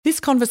This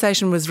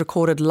conversation was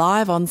recorded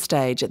live on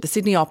stage at the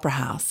Sydney Opera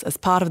House as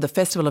part of the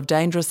Festival of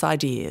Dangerous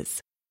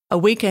Ideas, a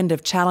weekend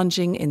of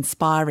challenging,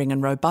 inspiring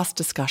and robust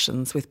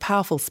discussions with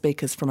powerful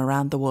speakers from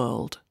around the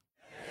world.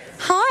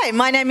 Hi,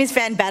 my name is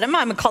Van Badham.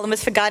 I'm a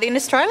columnist for Guardian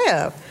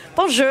Australia.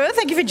 Bonjour,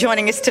 thank you for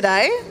joining us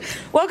today.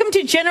 Welcome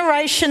to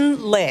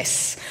Generation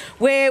Less,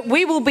 where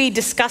we will be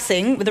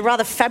discussing, with the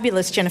rather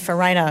fabulous Jennifer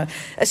Rayner,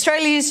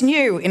 Australia's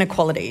new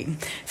inequality.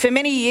 For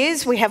many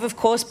years, we have, of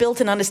course,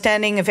 built an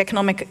understanding of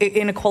economic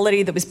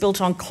inequality that was built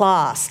on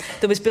class,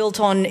 that was built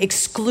on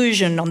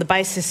exclusion on the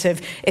basis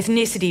of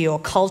ethnicity or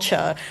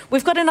culture.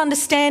 We've got an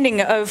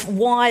understanding of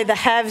why the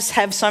haves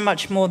have so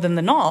much more than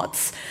the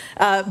nots,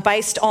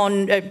 based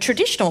on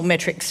traditional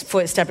metrics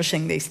for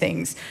establishing these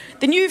things.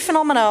 The new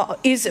phenomena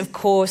is, of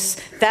course,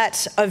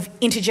 that of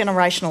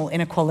intergenerational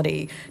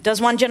inequality.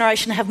 Does one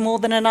generation have more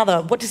than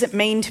another? What does it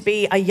mean to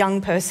be a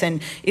young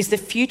person? Is the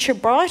future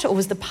bright or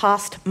was the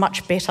past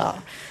much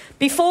better?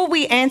 Before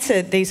we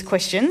answer these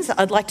questions,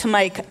 I'd like to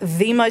make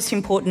the most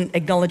important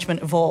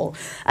acknowledgement of all,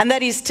 and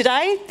that is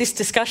today, this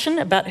discussion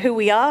about who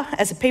we are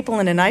as a people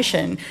and a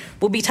nation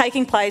will be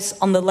taking place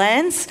on the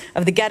lands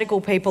of the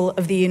Gadigal people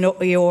of the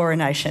Eora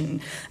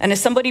Nation. And as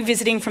somebody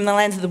visiting from the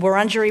lands of the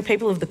Wurundjeri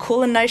people of the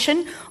Kulin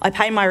Nation, I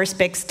pay my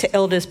respects to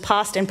elders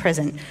past and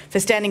present for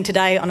standing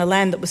today on a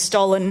land that was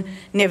stolen,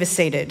 never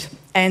ceded.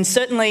 And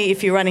certainly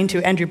if you run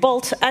into Andrew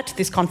Bolt at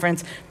this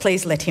conference,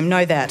 please let him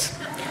know that.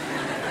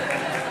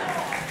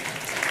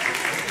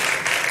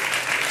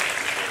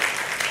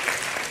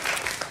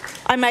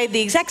 I made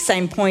the exact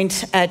same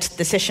point at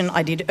the session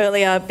I did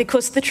earlier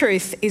because the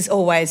truth is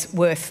always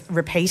worth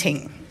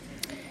repeating.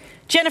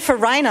 Jennifer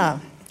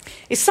Rayner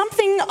is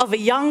something of a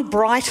young,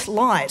 bright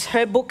light.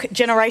 Her book,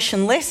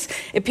 Generation Less,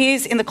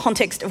 appears in the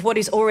context of what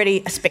is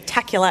already a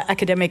spectacular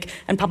academic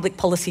and public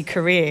policy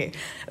career.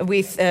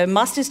 With a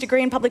master's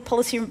degree in public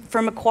policy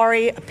from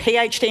Macquarie, a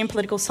PhD in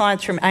political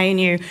science from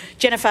ANU,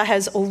 Jennifer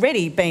has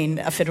already been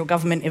a federal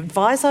government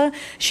advisor.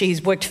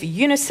 She's worked for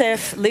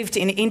UNICEF, lived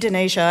in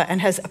Indonesia,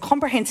 and has a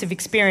comprehensive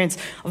experience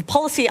of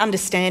policy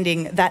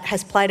understanding that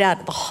has played out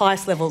at the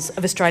highest levels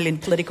of Australian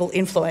political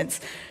influence.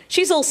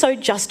 She's also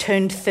just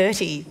turned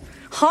 30.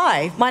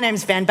 Hi, my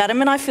name's Van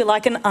Badham and I feel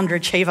like an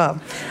underachiever.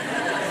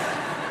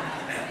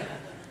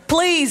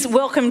 Please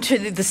welcome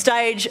to the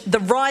stage the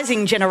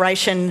rising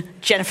generation,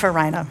 Jennifer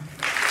Rayner.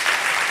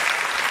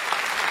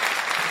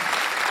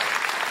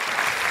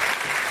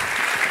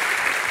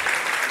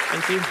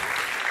 Thank you.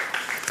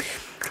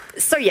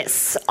 So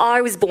yes, I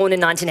was born in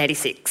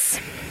 1986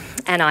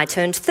 and I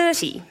turned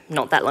 30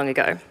 not that long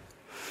ago.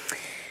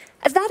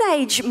 At that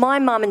age, my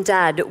mum and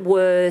dad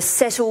were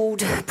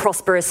settled,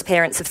 prosperous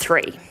parents of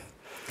three.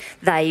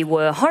 They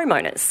were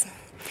homeowners.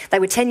 They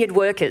were tenured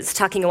workers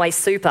tucking away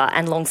super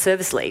and long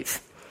service leave.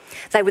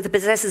 They were the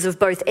possessors of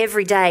both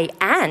everyday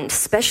and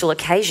special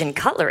occasion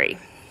cutlery.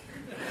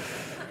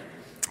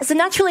 So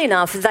naturally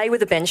enough, they were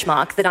the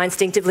benchmark that I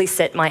instinctively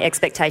set my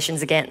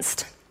expectations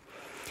against.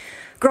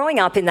 Growing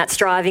up in that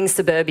striving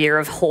suburbia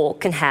of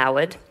Hawke and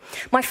Howard,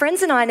 my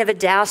friends and I never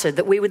doubted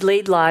that we would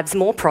lead lives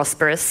more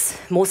prosperous,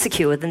 more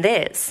secure than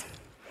theirs.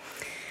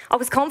 I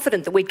was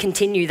confident that we'd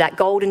continue that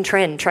golden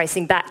trend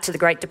tracing back to the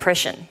Great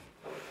Depression.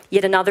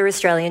 Yet another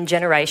Australian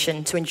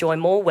generation to enjoy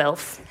more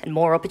wealth and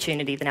more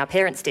opportunity than our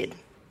parents did.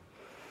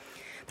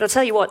 But I'll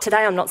tell you what,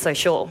 today I'm not so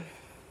sure.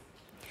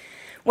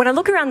 When I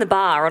look around the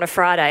bar on a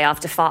Friday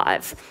after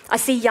 5, I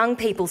see young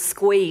people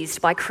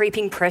squeezed by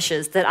creeping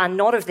pressures that are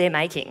not of their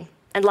making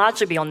and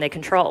largely beyond their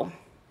control.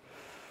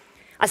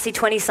 I see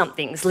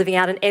 20-somethings living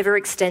out an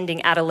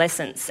ever-extending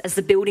adolescence as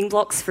the building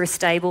blocks for a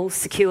stable,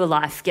 secure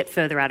life get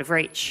further out of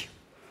reach.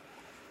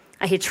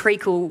 I hear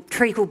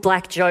treacle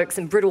black jokes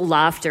and brittle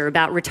laughter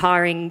about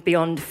retiring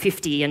beyond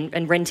 50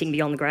 and renting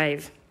beyond the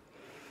grave.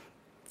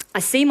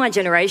 I see my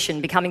generation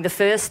becoming the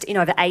first in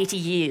over 80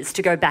 years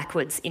to go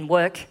backwards in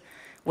work,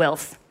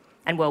 wealth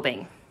and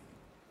well-being.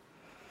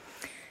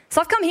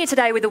 So I've come here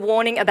today with a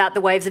warning about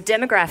the waves of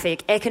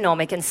demographic,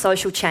 economic and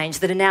social change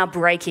that are now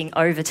breaking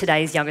over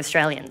today's young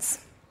Australians.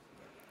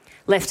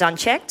 Left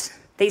unchecked,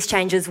 these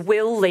changes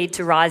will lead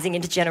to rising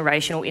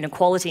intergenerational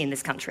inequality in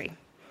this country.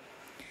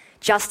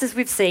 Just as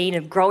we've seen a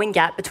growing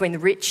gap between the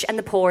rich and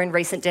the poor in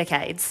recent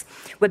decades,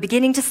 we're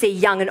beginning to see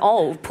young and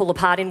old pull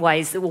apart in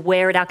ways that will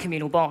wear at our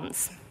communal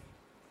bonds.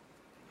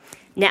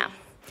 Now,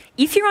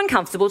 if you're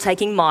uncomfortable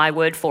taking my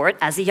word for it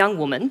as a young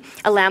woman,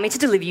 allow me to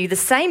deliver you the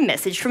same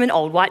message from an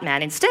old white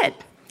man instead,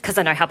 because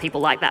I know how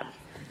people like that.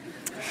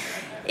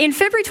 In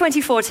February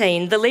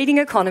 2014, the leading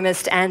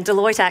economist and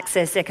Deloitte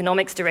Access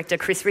Economics Director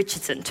Chris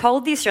Richardson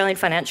told the Australian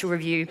Financial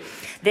Review,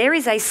 "There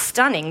is a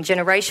stunning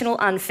generational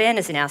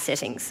unfairness in our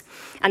settings,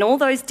 and all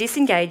those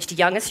disengaged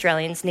young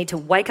Australians need to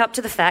wake up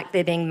to the fact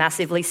they're being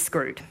massively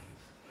screwed."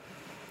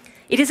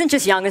 It isn't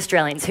just young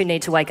Australians who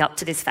need to wake up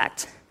to this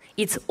fact.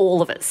 It's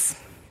all of us.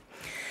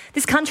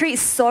 This country is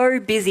so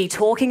busy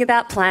talking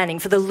about planning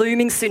for the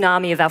looming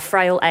tsunami of our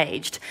frail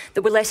aged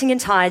that we're letting an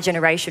entire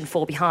generation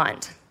fall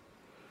behind.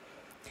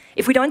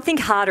 If we don't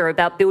think harder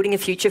about building a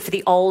future for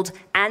the old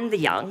and the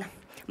young,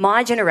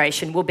 my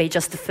generation will be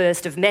just the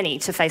first of many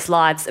to face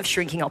lives of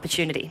shrinking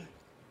opportunity.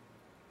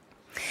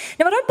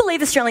 Now, I don't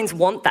believe Australians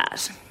want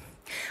that.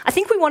 I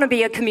think we want to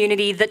be a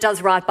community that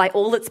does right by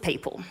all its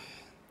people,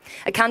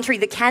 a country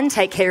that can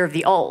take care of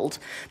the old,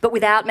 but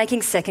without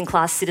making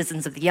second-class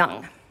citizens of the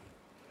young.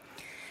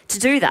 To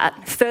do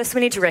that, first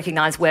we need to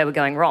recognise where we're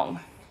going wrong.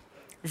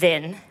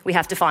 Then we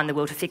have to find the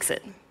will to fix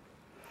it.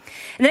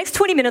 In the next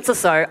 20 minutes or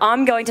so,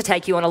 I'm going to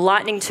take you on a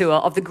lightning tour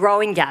of the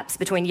growing gaps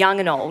between young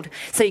and old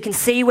so you can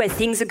see where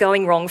things are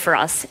going wrong for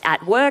us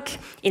at work,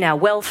 in our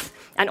wealth,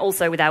 and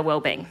also with our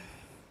well-being.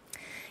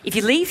 If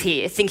you leave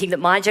here thinking that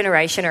my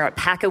generation are a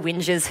pack of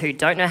whingers who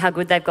don't know how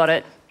good they've got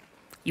it,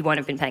 you won't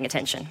have been paying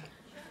attention.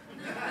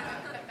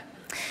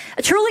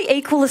 A truly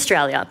equal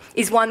Australia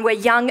is one where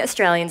young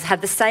Australians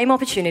have the same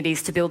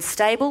opportunities to build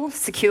stable,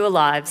 secure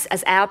lives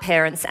as our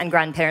parents and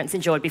grandparents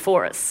enjoyed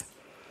before us.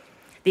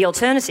 The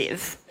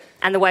alternative,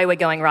 and the way we're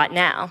going right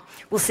now,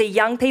 will see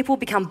young people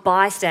become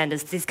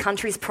bystanders to this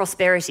country's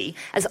prosperity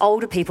as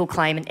older people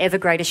claim an ever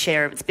greater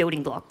share of its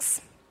building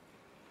blocks.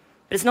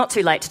 But it's not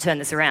too late to turn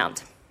this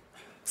around.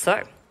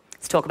 So,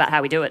 let's talk about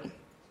how we do it.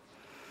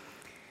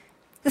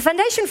 The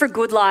foundation for a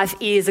good life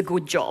is a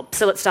good job,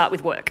 so let's start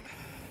with work.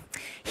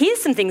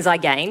 Here's some things I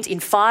gained in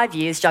 5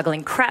 years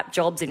juggling crap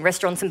jobs in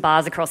restaurants and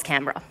bars across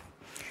Canberra.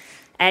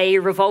 A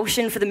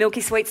revulsion for the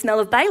milky sweet smell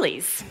of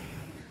Baileys.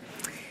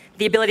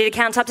 The ability to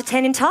count up to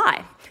 10 in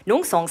Thai.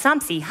 Nung song sam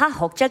si ha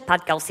hok jet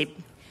pat gao sip.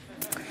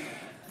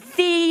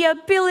 The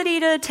ability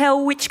to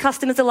tell which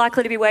customers are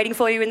likely to be waiting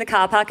for you in the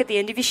car park at the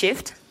end of your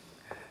shift.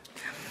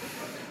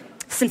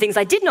 Some things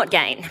I did not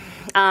gain.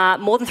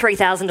 More than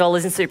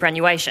 $3,000 in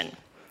superannuation,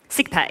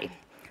 sick pay,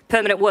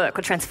 permanent work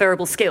or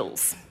transferable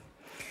skills.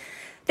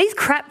 These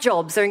crap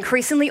jobs are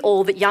increasingly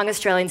all that young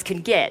Australians can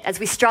get as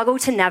we struggle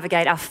to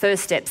navigate our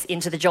first steps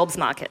into the jobs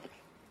market.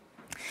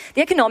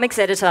 The economics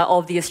editor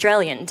of The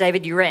Australian,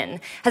 David Uren,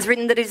 has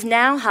written that it is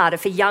now harder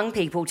for young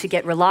people to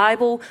get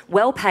reliable,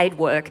 well-paid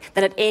work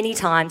than at any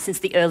time since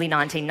the early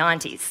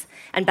 1990s.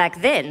 And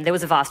back then, there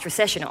was a vast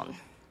recession on.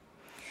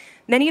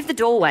 Many of the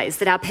doorways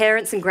that our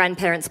parents and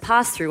grandparents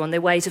passed through on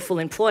their way to full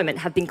employment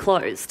have been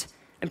closed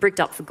and bricked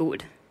up for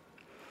good.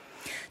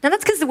 Now,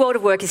 that's because the world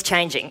of work is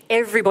changing.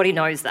 Everybody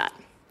knows that.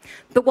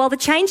 But while the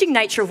changing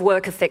nature of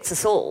work affects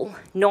us all,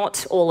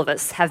 not all of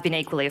us have been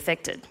equally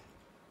affected.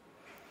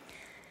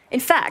 In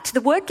fact,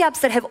 the work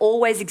gaps that have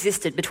always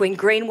existed between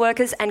green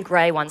workers and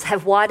grey ones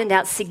have widened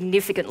out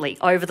significantly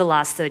over the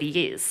last 30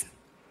 years.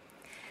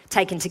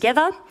 Taken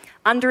together,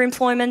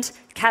 underemployment,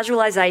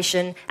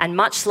 casualisation and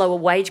much slower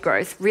wage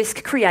growth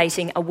risk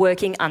creating a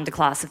working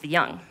underclass of the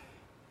young.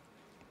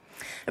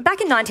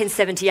 Back in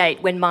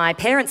 1978, when my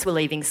parents were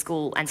leaving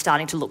school and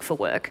starting to look for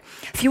work,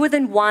 fewer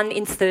than 1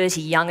 in 30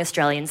 young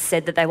Australians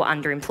said that they were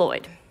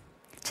underemployed.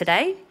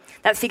 Today,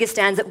 that figure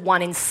stands at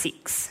 1 in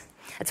 6.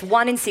 That's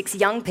 1 in 6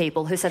 young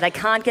people who say they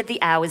can't get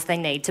the hours they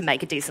need to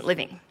make a decent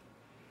living.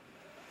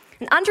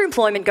 And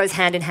underemployment goes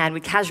hand in hand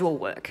with casual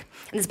work,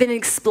 and there's been an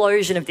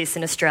explosion of this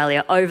in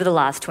Australia over the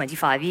last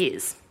 25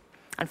 years.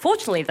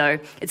 Unfortunately, though,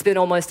 it's been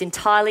almost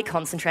entirely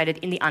concentrated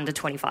in the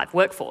under-25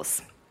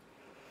 workforce.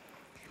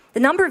 The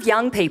number of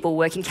young people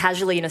working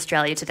casually in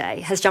Australia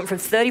today has jumped from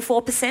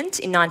 34%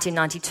 in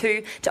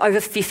 1992 to over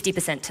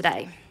 50%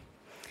 today.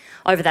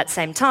 Over that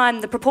same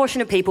time, the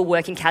proportion of people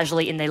working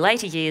casually in their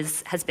later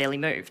years has barely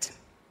moved.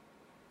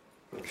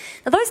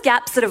 Now, those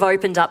gaps that have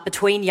opened up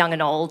between young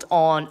and old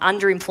on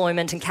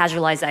underemployment and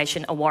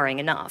casualisation are worrying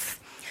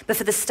enough. But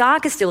for the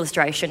starkest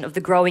illustration of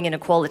the growing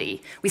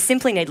inequality, we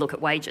simply need to look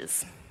at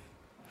wages.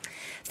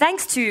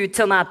 Thanks to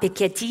Thomas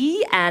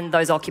Piketty and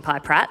those Occupy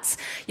Prats,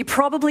 you're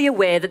probably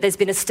aware that there's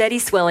been a steady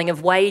swelling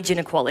of wage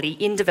inequality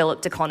in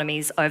developed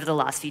economies over the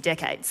last few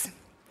decades.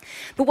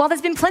 But while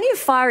there's been plenty of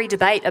fiery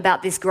debate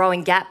about this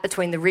growing gap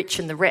between the rich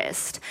and the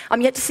rest,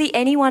 I'm yet to see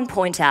anyone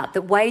point out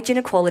that wage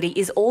inequality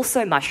is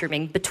also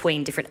mushrooming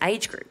between different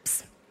age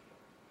groups.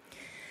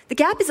 The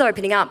gap is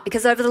opening up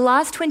because over the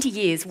last 20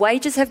 years,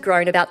 wages have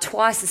grown about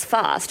twice as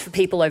fast for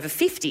people over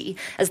 50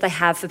 as they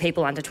have for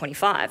people under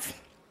 25.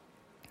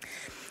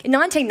 In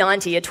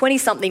 1990, a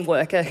 20-something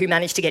worker who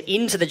managed to get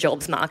into the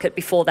jobs market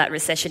before that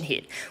recession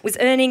hit was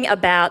earning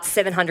about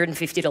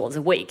 $750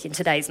 a week in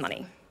today's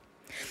money.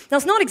 Now,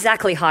 it's not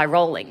exactly high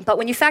rolling, but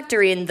when you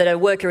factor in that a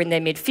worker in their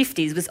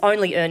mid-50s was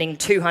only earning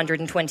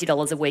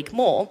 $220 a week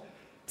more,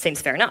 seems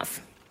fair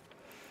enough.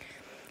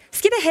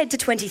 Skip ahead to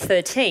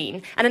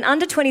 2013, and an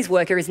under-20s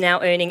worker is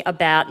now earning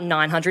about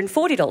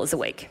 $940 a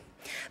week.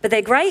 But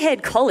their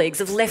grey-haired colleagues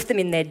have left them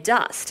in their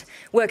dust.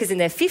 Workers in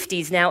their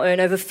 50s now earn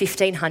over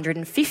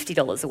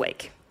 $1,550 a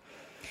week.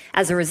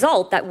 As a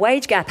result, that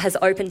wage gap has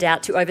opened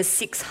out to over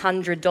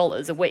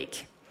 $600 a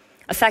week.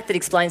 A fact that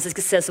explains the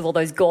success of all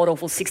those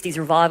god-awful 60s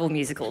revival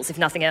musicals, if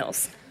nothing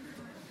else.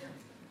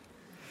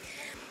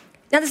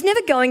 Now, there's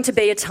never going to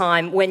be a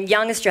time when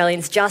young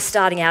Australians just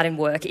starting out in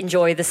work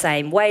enjoy the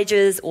same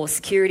wages or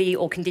security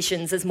or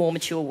conditions as more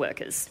mature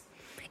workers.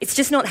 It's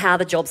just not how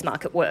the jobs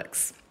market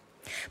works.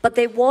 But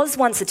there was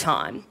once a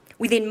time,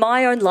 within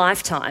my own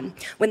lifetime,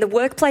 when the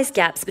workplace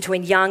gaps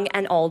between young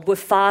and old were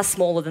far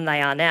smaller than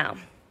they are now.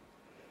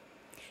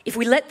 If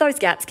we let those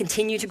gaps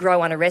continue to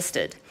grow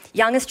unarrested,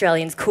 young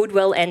Australians could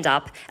well end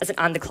up as an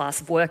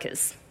underclass of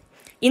workers.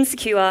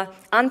 Insecure,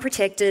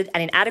 unprotected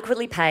and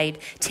inadequately paid,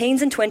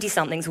 teens and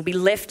 20-somethings will be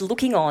left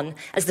looking on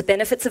as the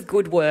benefits of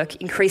good work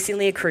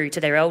increasingly accrue to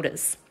their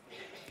elders.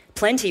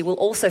 Plenty will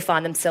also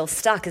find themselves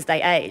stuck as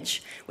they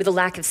age, with a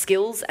lack of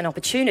skills and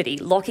opportunity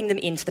locking them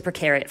into the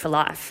precariat for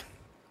life.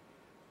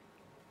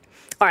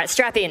 All right,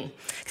 strap in,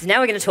 because now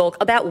we're going to talk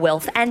about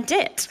wealth and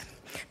debt.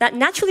 That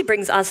naturally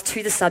brings us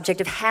to the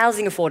subject of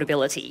housing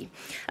affordability,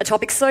 a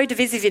topic so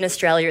divisive in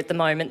Australia at the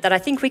moment that I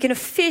think we can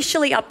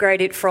officially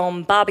upgrade it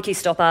from barbecue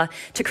stopper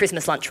to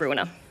Christmas lunch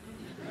ruiner.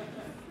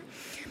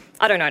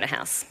 I don't own a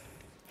house.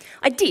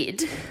 I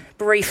did,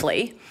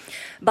 briefly,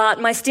 but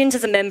my stint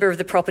as a member of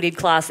the propertied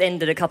class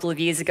ended a couple of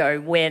years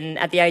ago when,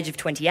 at the age of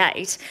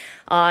 28,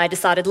 I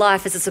decided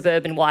life as a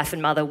suburban wife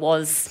and mother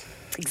was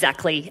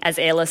exactly as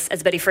airless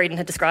as Betty Friedan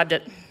had described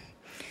it.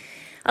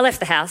 I left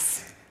the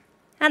house,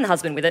 and the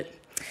husband with it,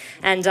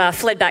 and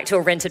fled back to a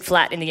rented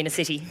flat in the inner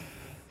city.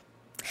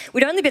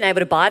 We'd only been able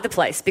to buy the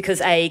place because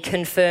a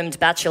confirmed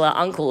bachelor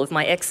uncle of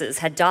my ex's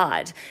had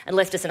died and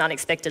left us an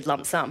unexpected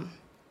lump sum.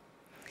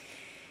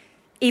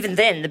 Even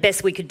then, the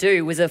best we could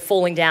do was a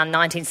falling down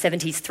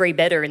 1970s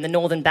three-bedder in the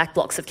northern back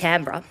blocks of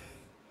Canberra,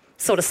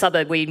 sort of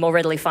suburb where you'd more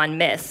readily find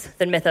meth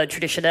than methode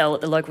traditionnelle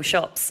at the local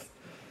shops.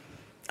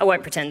 I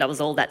won't pretend I was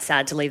all that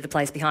sad to leave the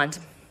place behind.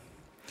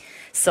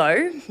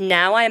 So,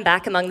 now I am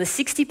back among the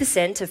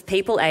 60% of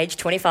people aged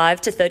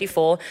 25 to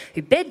 34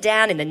 who bed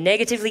down in the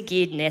negatively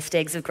geared nest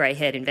eggs of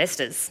grey-haired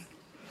investors.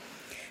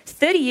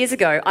 30 years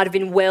ago, I'd have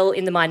been well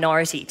in the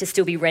minority to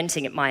still be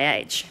renting at my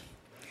age.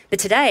 But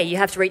today, you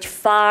have to reach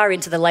far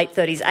into the late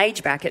 30s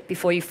age bracket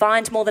before you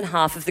find more than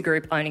half of the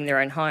group owning their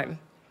own home.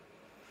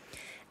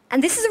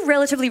 And this is a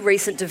relatively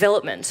recent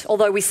development,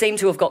 although we seem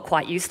to have got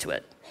quite used to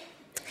it.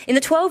 In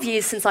the 12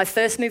 years since I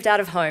first moved out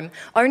of home,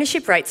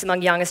 ownership rates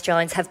among young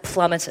Australians have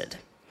plummeted.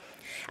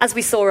 As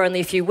we saw only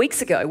a few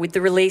weeks ago with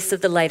the release of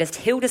the latest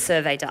Hilda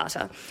survey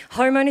data,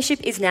 home ownership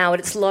is now at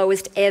its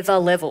lowest ever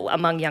level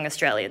among young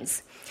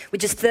Australians, with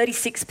just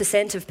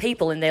 36% of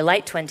people in their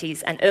late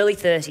 20s and early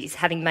 30s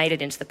having made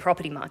it into the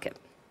property market.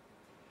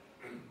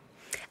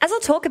 As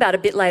I'll talk about a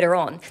bit later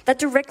on, that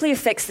directly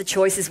affects the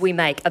choices we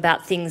make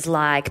about things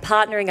like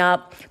partnering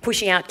up,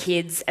 pushing out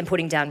kids, and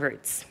putting down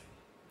roots.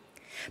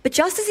 But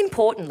just as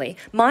importantly,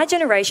 my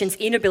generation's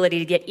inability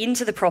to get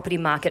into the property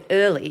market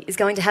early is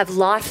going to have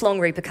lifelong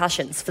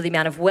repercussions for the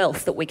amount of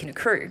wealth that we can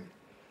accrue.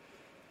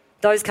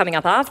 Those coming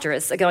up after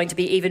us are going to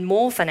be even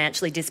more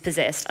financially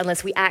dispossessed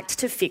unless we act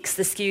to fix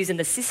the skews in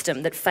the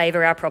system that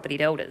favour our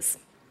propertied elders.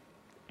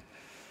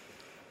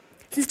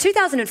 Since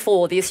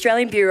 2004, the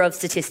Australian Bureau of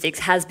Statistics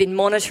has been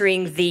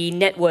monitoring the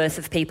net worth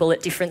of people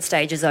at different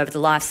stages over the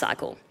life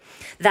cycle.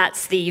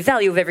 That's the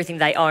value of everything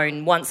they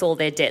own once all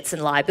their debts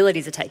and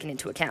liabilities are taken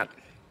into account.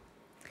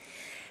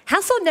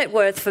 Household net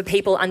worth for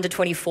people under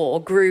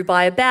 24 grew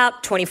by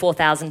about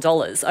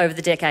 $24,000 over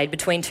the decade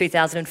between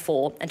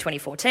 2004 and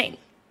 2014.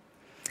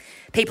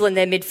 People in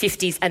their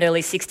mid-50s and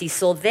early 60s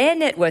saw their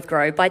net worth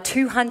grow by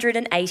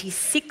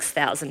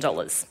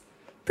 $286,000.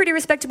 Pretty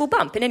respectable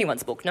bump in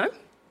anyone's book, no?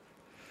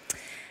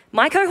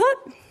 My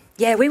cohort?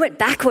 Yeah, we went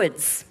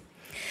backwards.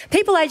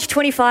 People aged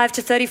 25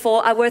 to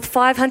 34 are worth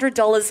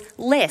 $500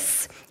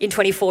 less in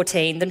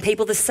 2014 than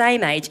people the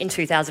same age in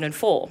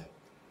 2004.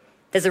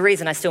 There's a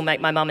reason I still make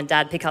my mum and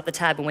dad pick up the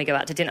tab when we go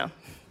out to dinner.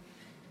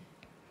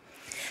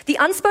 The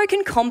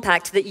unspoken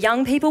compact that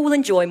young people will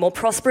enjoy more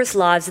prosperous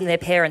lives than their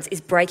parents is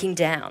breaking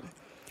down,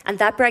 and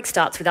that break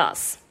starts with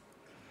us.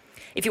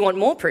 If you want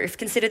more proof,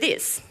 consider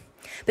this.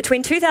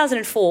 Between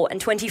 2004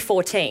 and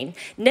 2014,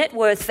 net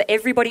worth for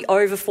everybody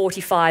over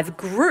 45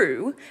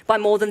 grew by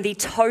more than the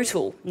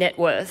total net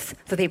worth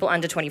for people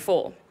under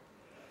 24.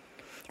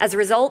 As a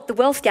result, the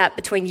wealth gap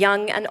between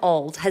young and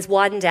old has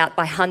widened out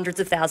by hundreds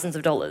of thousands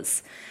of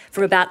dollars,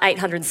 from about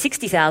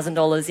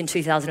 $860,000 in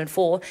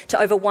 2004 to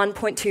over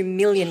 $1.2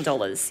 million in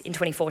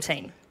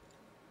 2014.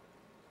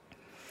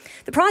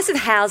 The price of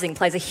housing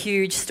plays a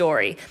huge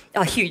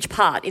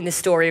part in the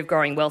story of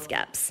growing wealth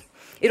gaps.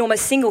 It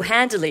almost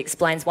single-handedly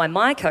explains why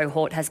my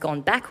cohort has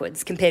gone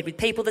backwards compared with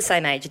people the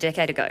same age a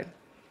decade ago.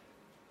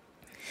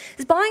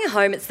 As buying a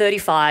home at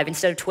 35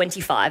 instead of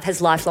 25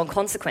 has lifelong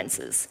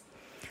consequences.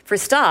 For a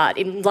start,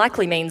 it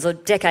likely means a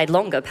decade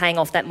longer paying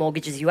off that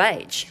mortgage as you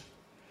age.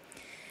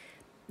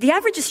 The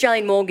average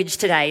Australian mortgage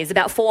today is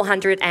about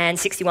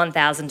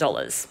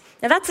 $461,000.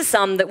 Now that's a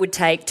sum that would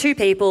take two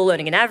people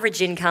earning an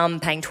average income,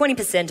 paying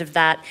 20% of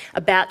that,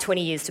 about 20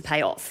 years to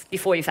pay off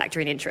before you factor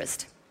in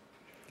interest.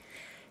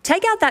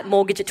 Take out that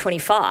mortgage at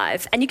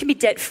 25 and you can be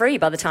debt-free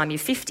by the time you're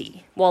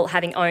 50, while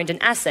having owned an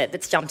asset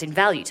that's jumped in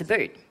value to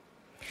boot.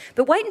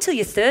 But wait until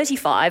you're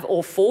 35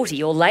 or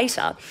 40 or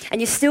later,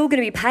 and you're still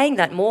going to be paying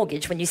that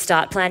mortgage when you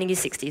start planning your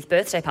 60th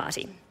birthday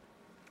party.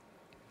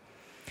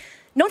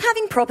 Not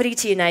having property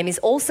to your name is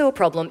also a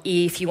problem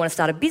if you want to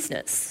start a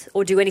business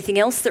or do anything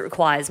else that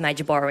requires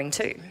major borrowing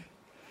too.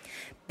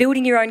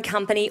 Building your own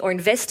company or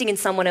investing in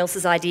someone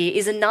else's idea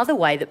is another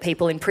way that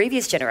people in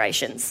previous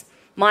generations,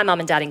 my mum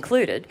and dad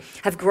included,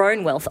 have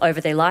grown wealth over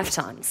their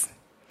lifetimes.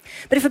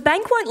 But if a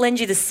bank won't lend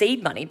you the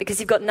seed money because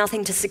you've got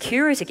nothing to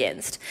secure it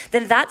against,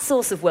 then that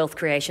source of wealth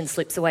creation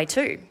slips away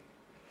too.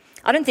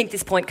 I don't think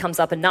this point comes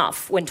up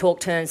enough when talk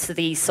turns to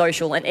the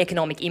social and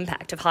economic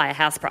impact of higher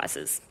house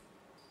prices.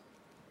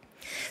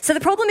 So the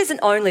problem isn't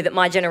only that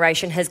my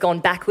generation has gone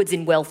backwards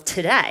in wealth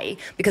today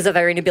because of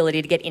our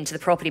inability to get into the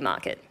property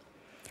market.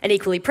 An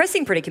equally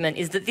pressing predicament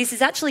is that this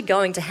is actually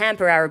going to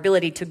hamper our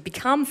ability to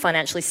become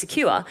financially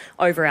secure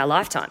over our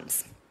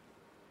lifetimes.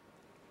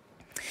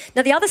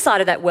 Now, the other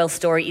side of that wealth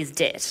story is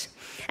debt,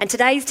 and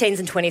today's teens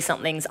and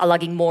 20-somethings are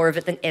lugging more of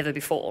it than ever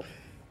before.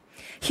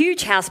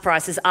 Huge house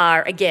prices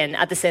are, again,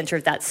 at the centre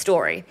of that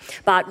story,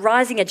 but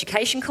rising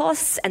education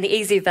costs and the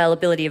easy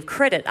availability of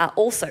credit are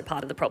also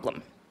part of the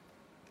problem.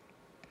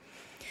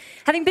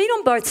 Having been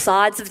on both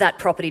sides of that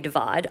property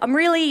divide, I'm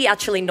really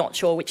actually not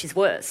sure which is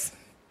worse.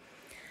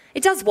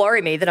 It does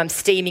worry me that I'm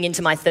steaming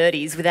into my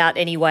 30s without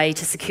any way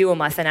to secure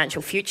my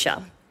financial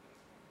future.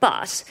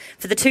 But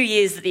for the 2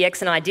 years that the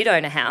ex and I did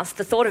own a house,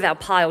 the thought of our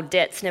piled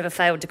debts never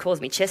failed to cause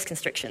me chest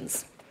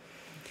constrictions.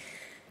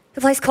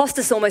 The place cost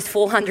us almost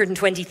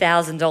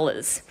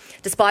 $420,000,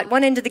 despite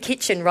one end of the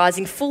kitchen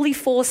rising fully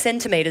 4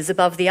 centimetres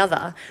above the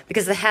other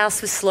because the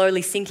house was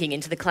slowly sinking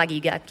into the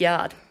claggy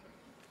backyard.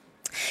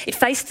 It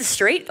faced the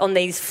street on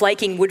these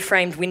flaking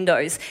wood-framed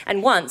windows,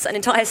 and once an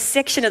entire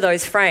section of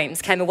those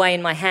frames came away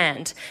in my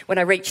hand when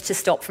I reached to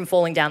stop from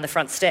falling down the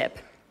front step.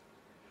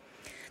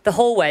 The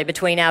hallway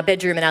between our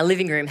bedroom and our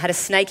living room had a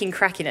snaking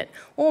crack in it,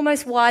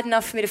 almost wide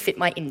enough for me to fit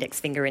my index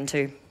finger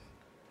into.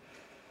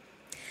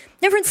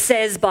 Everyone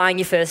says buying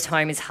your first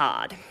home is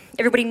hard.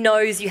 Everybody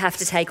knows you have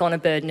to take on a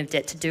burden of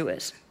debt to do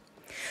it.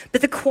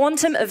 But the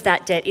quantum of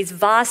that debt is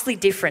vastly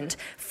different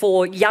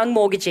for young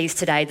mortgagees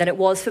today than it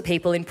was for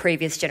people in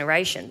previous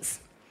generations.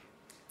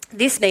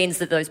 This means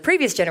that those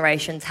previous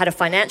generations had a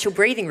financial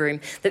breathing room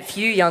that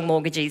few young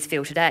mortgagees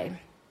feel today.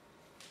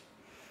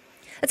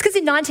 That's because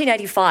in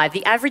 1985,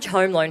 the average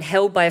home loan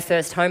held by a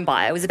first home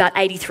buyer was about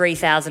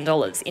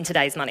 $83,000 in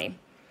today's money.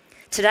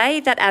 Today,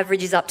 that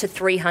average is up to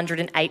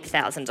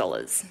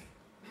 $308,000.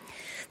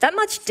 That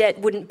much debt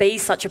wouldn't be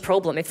such a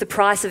problem if the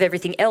price of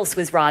everything else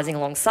was rising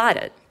alongside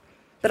it.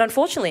 But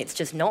unfortunately, it's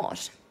just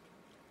not.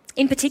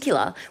 In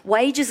particular,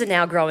 wages are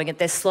now growing at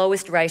their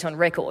slowest rate on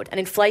record, and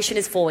inflation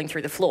is falling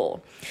through the floor,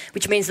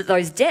 which means that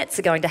those debts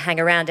are going to hang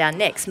around our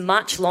necks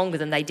much longer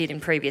than they did in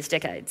previous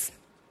decades.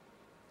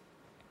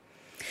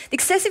 The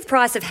excessive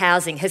price of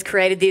housing has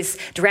created this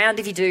drowned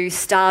if you do,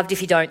 starved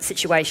if you don't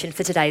situation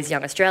for today's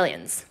young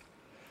Australians.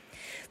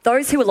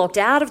 Those who are locked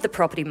out of the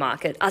property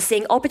market are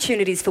seeing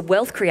opportunities for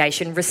wealth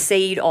creation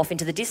recede off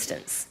into the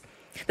distance.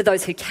 But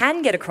those who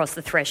can get across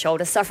the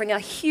threshold are suffering a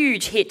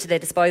huge hit to their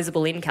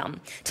disposable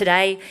income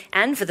today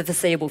and for the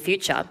foreseeable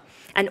future,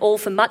 and all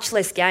for much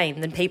less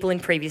gain than people in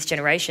previous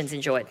generations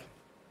enjoyed.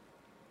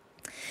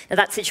 Now,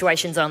 that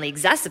situation's only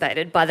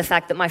exacerbated by the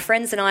fact that my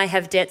friends and I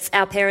have debts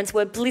our parents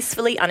were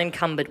blissfully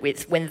unencumbered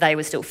with when they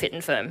were still fit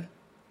and firm.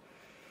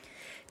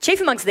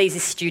 Chief amongst these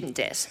is student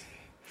debt.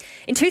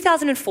 In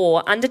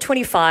 2004, under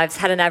 25s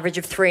had an average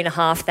of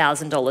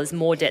 $3,500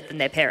 more debt than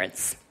their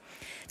parents.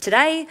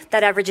 Today,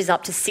 that average is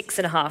up to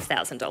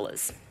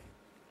 $6,500.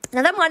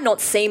 Now, that might not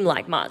seem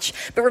like much,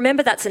 but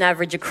remember that's an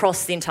average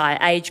across the entire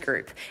age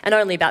group, and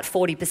only about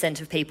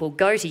 40% of people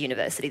go to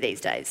university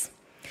these days.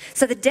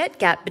 So the debt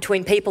gap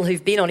between people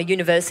who've been on a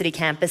university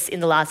campus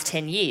in the last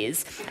 10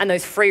 years and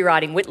those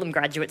free-riding Whitlam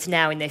graduates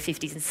now in their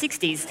 50s and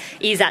 60s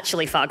is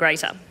actually far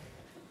greater.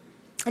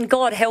 And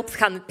God help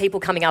people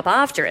coming up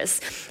after us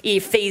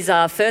if fees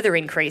are further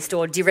increased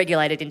or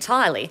deregulated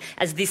entirely,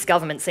 as this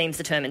government seems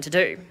determined to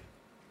do.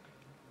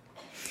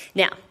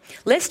 Now,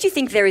 lest you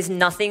think there is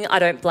nothing I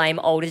don't blame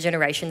older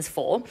generations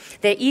for,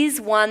 there is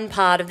one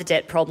part of the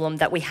debt problem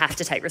that we have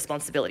to take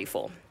responsibility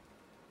for.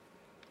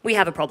 We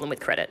have a problem with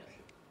credit.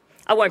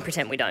 I won't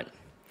pretend we don't.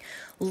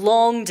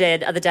 Long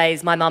dead are the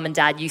days my mum and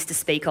dad used to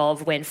speak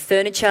of when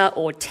furniture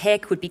or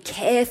tech would be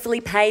carefully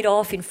paid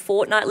off in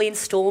fortnightly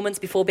instalments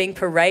before being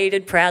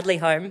paraded proudly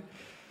home.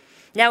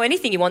 Now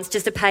anything you want's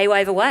just a pay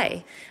wave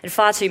away, and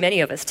far too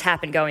many of us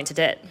tap and go into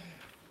debt.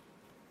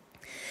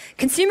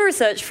 Consumer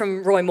research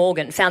from Roy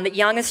Morgan found that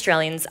young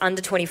Australians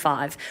under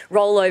 25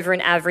 roll over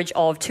an average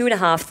of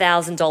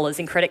 $2,500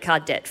 in credit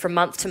card debt from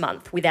month to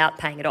month without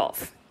paying it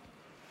off.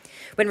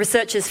 When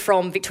researchers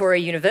from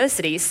Victoria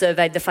University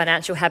surveyed the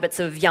financial habits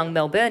of young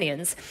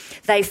Melburnians,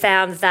 they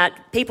found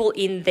that people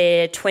in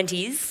their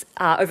 20s,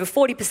 over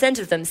 40%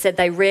 of them said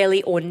they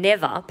rarely or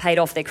never paid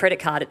off their credit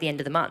card at the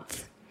end of the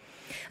month.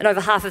 And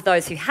over half of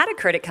those who had a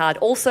credit card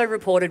also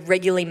reported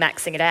regularly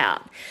maxing it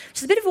out, which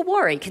is a bit of a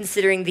worry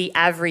considering the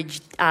average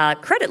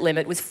credit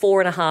limit was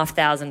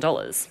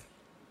 $4,500.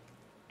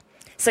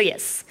 So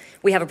yes,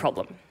 we have a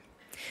problem.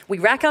 We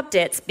rack up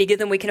debts bigger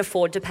than we can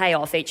afford to pay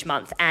off each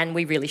month, and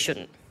we really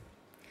shouldn't.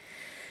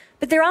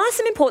 But there are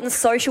some important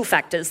social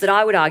factors that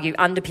I would argue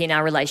underpin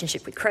our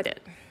relationship with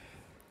credit.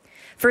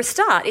 For a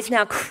start, it's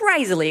now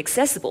crazily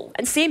accessible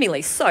and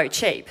seemingly so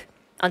cheap,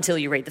 until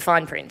you read the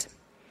fine print.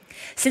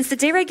 Since the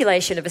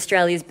deregulation of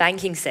Australia's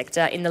banking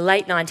sector in the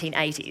late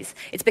 1980s,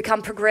 it's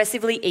become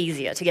progressively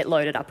easier to get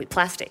loaded up with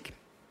plastic.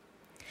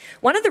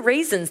 One of the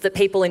reasons that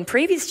people in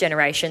previous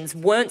generations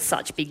weren't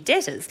such big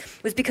debtors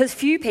was because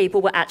few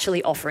people were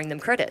actually offering them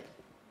credit.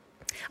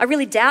 I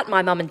really doubt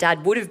my mum and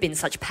dad would have been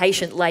such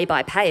patient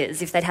lay-by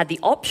payers if they'd had the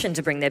option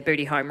to bring their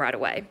booty home right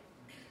away.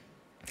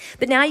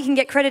 But now you can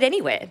get credit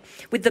anywhere,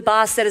 with the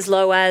bar set as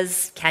low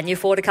as, can you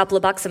afford a couple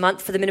of bucks a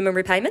month for the minimum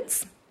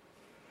repayments?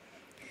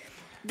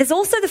 There's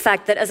also the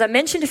fact that, as I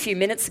mentioned a few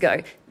minutes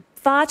ago,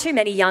 far too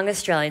many young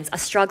Australians are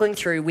struggling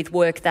through with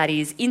work that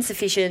is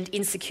insufficient,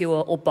 insecure,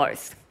 or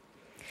both.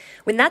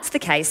 When that's the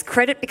case,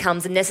 credit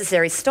becomes a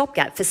necessary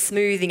stopgap for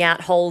smoothing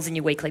out holes in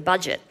your weekly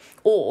budget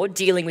or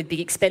dealing with big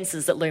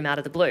expenses that loom out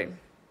of the blue.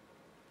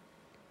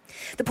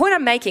 The point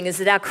I'm making is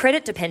that our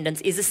credit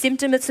dependence is a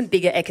symptom of some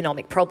bigger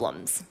economic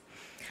problems,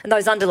 and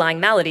those underlying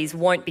maladies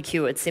won't be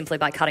cured simply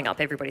by cutting up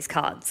everybody's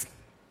cards.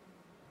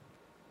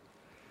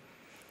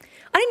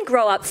 I didn't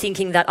grow up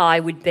thinking that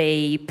I would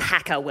be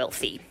packer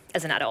wealthy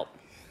as an adult.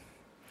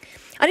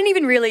 I didn't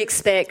even really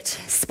expect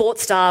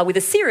sports star with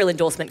a serial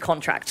endorsement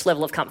contract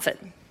level of comfort.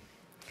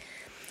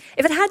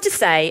 If I'd had to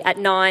say at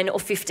 9 or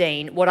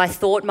 15 what I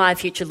thought my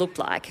future looked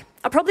like,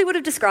 I probably would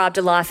have described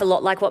a life a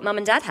lot like what mum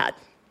and dad had.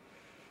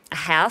 A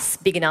house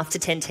big enough to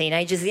 10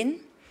 teenagers in,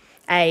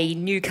 a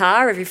new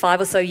car every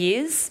 5 or so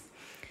years,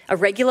 a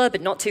regular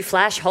but not too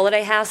flash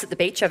holiday house at the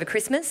beach over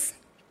Christmas.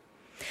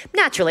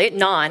 Naturally, at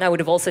 9, I would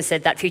have also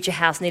said that future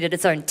house needed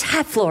its own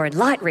tap floor and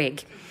light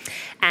rig,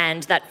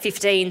 and at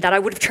 15 that I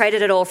would have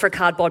traded it all for a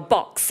cardboard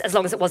box as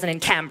long as it wasn't in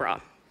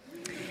Canberra.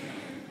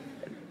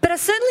 But I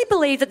certainly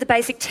believe that the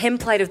basic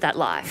template of that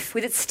life,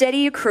 with its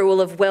steady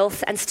accrual of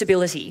wealth and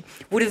stability,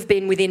 would have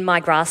been within my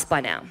grasp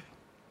by now.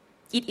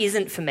 It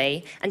isn't for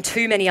me and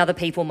too many other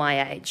people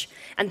my age,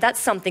 and that's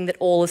something that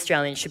all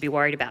Australians should be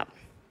worried about.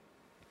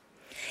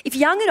 If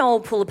young and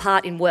old pull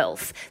apart in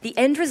wealth, the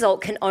end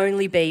result can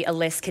only be a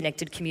less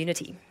connected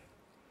community.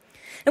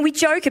 And we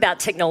joke about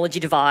technology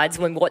divides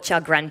when we watch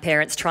our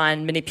grandparents try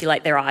and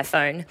manipulate their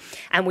iPhone,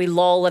 and we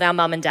lol at our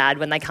mum and dad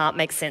when they can't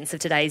make sense of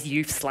today's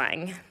youth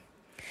slang.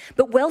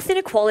 But wealth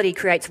inequality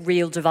creates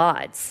real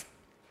divides.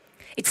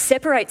 It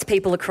separates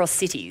people across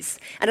cities,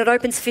 and it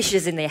opens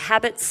fissures in their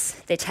habits,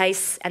 their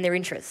tastes, and their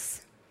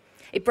interests.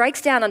 It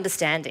breaks down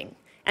understanding,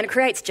 and it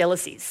creates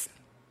jealousies.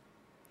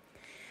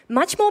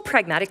 Much more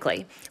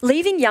pragmatically,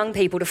 leaving young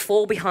people to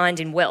fall behind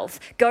in wealth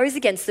goes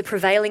against the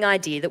prevailing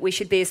idea that we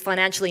should be as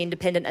financially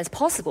independent as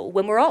possible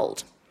when we're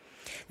old.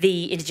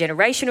 The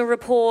Intergenerational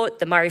Report,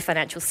 the Murray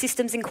Financial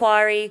Systems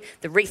Inquiry,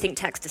 the Rethink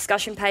Tax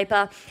discussion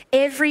paper,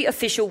 every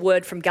official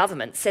word from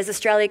government says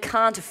Australia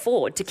can't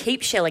afford to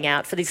keep shelling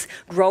out for this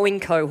growing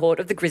cohort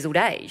of the grizzled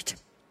aged.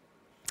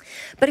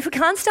 But if we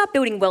can't start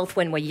building wealth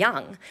when we're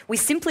young, we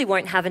simply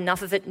won't have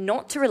enough of it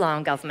not to rely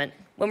on government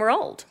when we're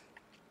old.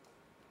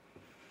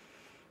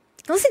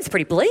 Well, this seems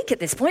pretty bleak at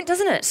this point,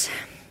 doesn't it?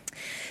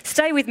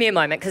 Stay with me a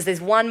moment, because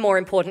there's one more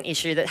important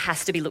issue that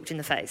has to be looked in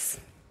the face.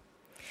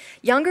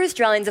 Younger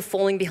Australians are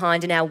falling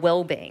behind in our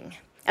well-being,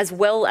 as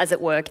well as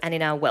at work and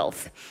in our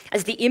wealth,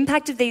 as the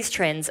impact of these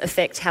trends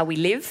affect how we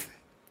live,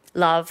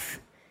 love,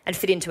 and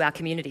fit into our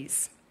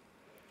communities.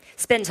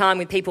 Spend time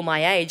with people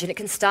my age and it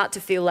can start to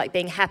feel like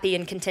being happy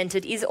and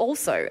contented is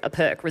also a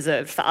perk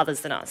reserved for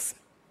others than us.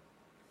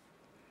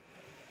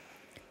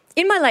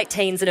 In my late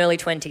teens and early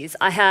 20s,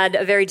 I had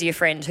a very dear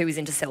friend who was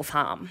into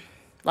self-harm,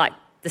 like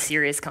the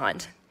serious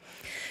kind.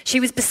 She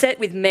was beset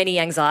with many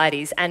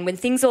anxieties, and when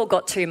things all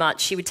got too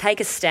much, she would take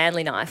a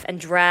Stanley knife and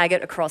drag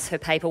it across her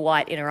paper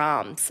white inner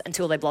arms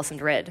until they blossomed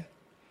red.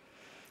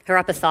 Her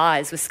upper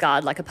thighs were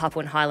scarred like a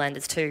Papuan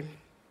Highlander's too.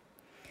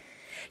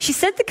 She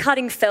said the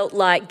cutting felt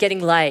like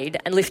getting laid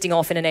and lifting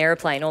off in an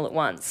aeroplane all at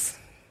once.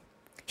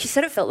 She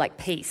said it felt like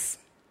peace.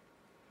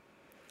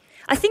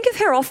 I think of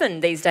her often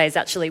these days,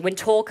 actually, when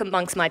talk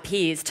amongst my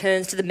peers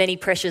turns to the many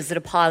pressures that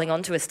are piling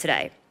onto us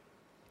today.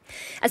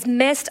 As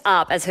messed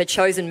up as her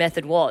chosen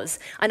method was,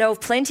 I know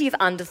of plenty of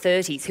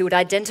under-30s who would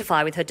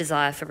identify with her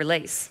desire for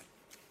release.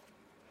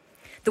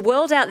 The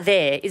world out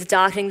there is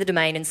darkening the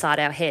domain inside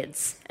our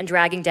heads and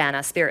dragging down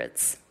our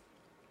spirits.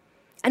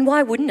 And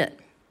why wouldn't it?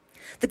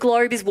 The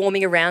globe is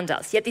warming around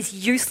us, yet this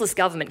useless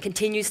government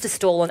continues to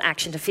stall on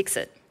action to fix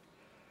it.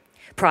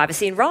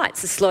 Privacy and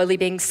rights are slowly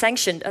being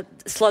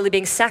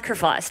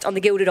sacrificed on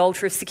the gilded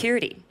altar of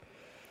security.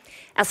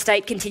 Our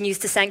state continues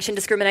to sanction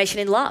discrimination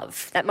in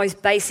love, that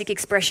most basic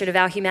expression of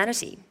our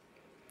humanity.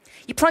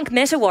 You plunk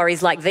meta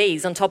worries like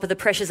these on top of the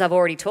pressures I've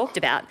already talked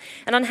about,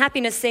 and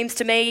unhappiness seems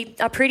to me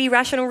a pretty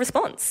rational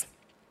response.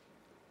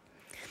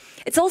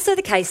 It's also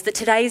the case that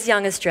today's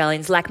young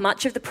Australians lack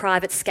much of the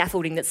private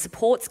scaffolding that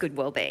supports good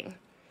wellbeing,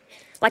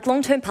 like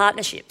long-term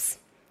partnerships,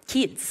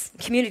 kids,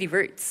 community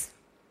roots.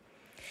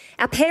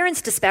 Our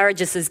parents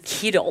disparage us as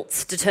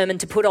kidults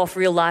determined to put off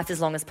real life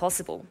as long as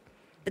possible,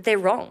 but they're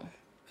wrong.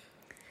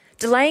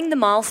 Delaying the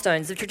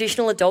milestones of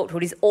traditional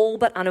adulthood is all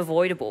but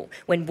unavoidable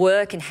when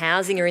work and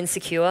housing are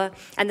insecure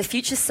and the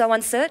future's so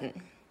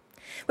uncertain.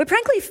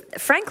 We're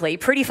frankly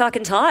pretty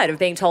fucking tired of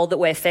being told that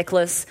we're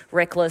feckless,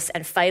 reckless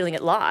and failing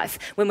at life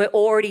when we're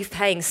already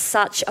paying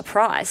such a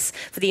price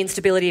for the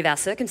instability of our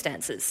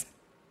circumstances.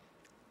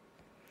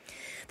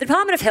 The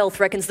Department of Health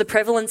reckons the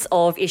prevalence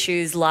of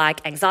issues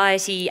like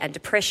anxiety and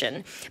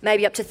depression may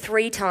be up to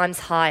 3 times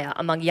higher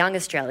among young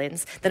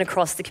Australians than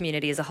across the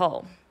community as a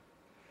whole.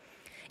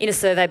 In a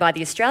survey by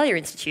the Australia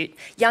Institute,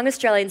 young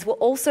Australians were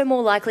also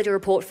more likely to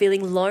report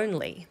feeling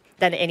lonely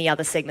than any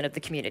other segment of the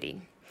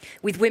community,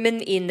 with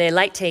women in their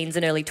late teens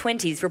and early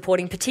 20s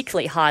reporting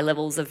particularly high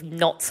levels of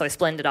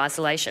not-so-splendid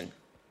isolation.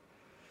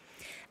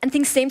 And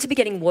things seem to be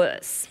getting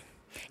worse.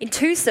 In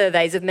 2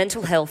 surveys of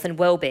mental health and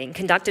wellbeing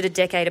conducted a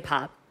decade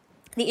apart,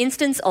 the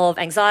incidence of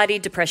anxiety,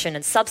 depression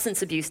and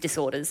substance abuse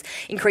disorders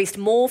increased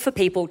more for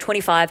people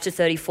 25 to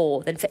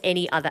 34 than for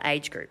any other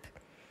age group.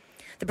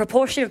 The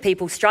proportion of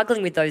people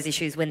struggling with those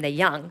issues when they're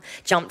young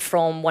jumped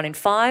from 1 in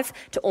 5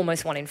 to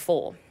almost 1 in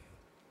 4.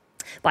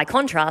 By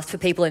contrast, for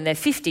people in their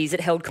 50s,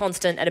 it held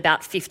constant at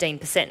about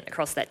 15%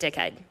 across that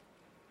decade.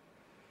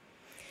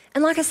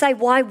 And like I say,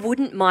 why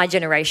wouldn't my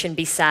generation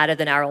be sadder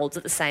than our olds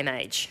at the same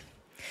age?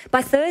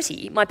 By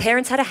 30, my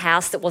parents had a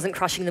house that wasn't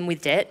crushing them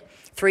with debt,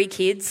 3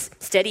 kids,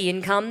 steady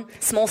income,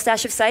 small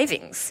stash of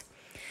savings.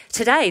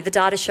 Today, the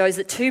data shows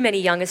that too many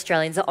young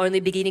Australians are only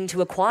beginning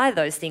to acquire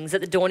those things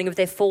at the dawning of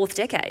their 4th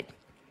decade.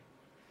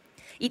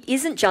 It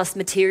isn't just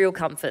material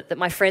comfort that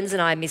my friends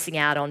and I are missing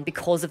out on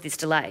because of this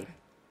delay.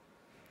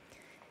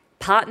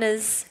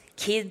 Partners,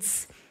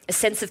 kids, a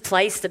sense of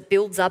place that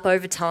builds up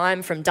over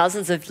time from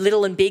dozens of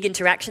little and big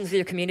interactions with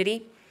your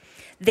community.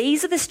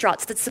 These are the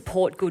struts that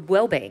support good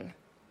wellbeing,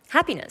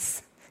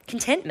 happiness,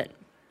 contentment.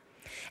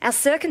 Our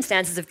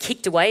circumstances have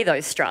kicked away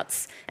those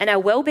struts, and our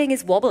wellbeing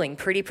is wobbling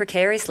pretty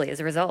precariously as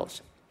a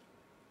result.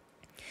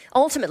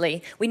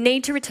 Ultimately, we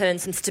need to return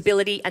some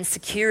stability and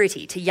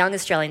security to young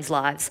Australians'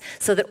 lives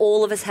so that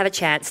all of us have a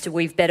chance to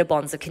weave better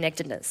bonds of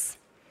connectedness.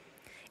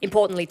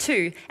 Importantly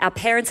too, our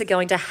parents are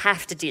going to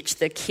have to ditch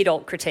the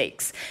kidult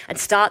critiques and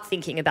start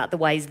thinking about the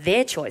ways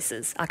their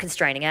choices are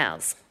constraining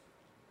ours.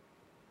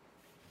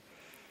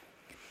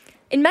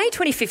 In May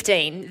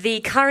 2015, the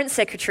current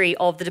Secretary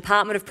of the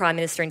Department of Prime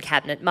Minister and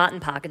Cabinet,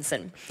 Martin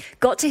Parkinson,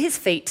 got to his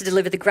feet to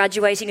deliver the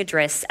graduating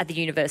address at the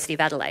University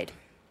of Adelaide.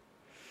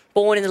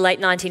 Born in the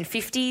late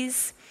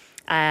 1950s,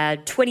 a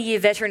 20-year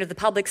veteran of the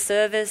public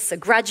service, a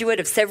graduate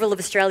of several of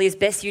Australia's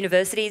best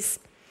universities,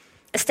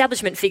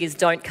 establishment figures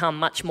don't come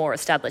much more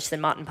established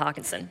than Martin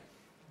Parkinson.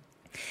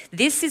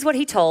 This is what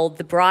he told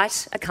the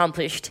bright,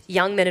 accomplished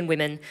young men and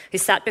women who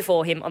sat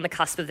before him on the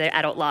cusp of their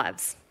adult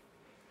lives.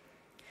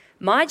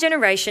 My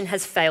generation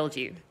has failed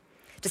you,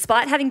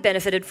 despite having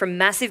benefited from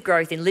massive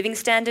growth in living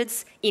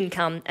standards,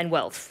 income and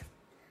wealth.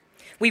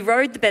 We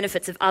rode the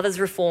benefits of others'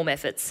 reform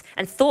efforts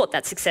and thought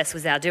that success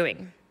was our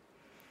doing.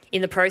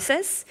 In the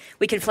process,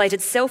 we conflated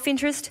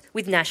self-interest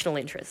with national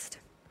interest.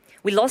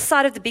 We lost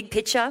sight of the big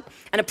picture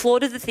and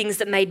applauded the things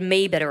that made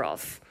me better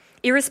off,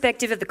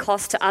 irrespective of the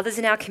cost to others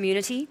in our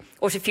community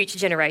or to future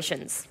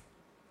generations.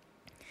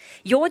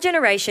 Your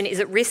generation is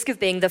at risk of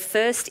being the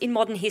first in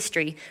modern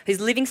history whose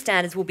living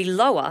standards will be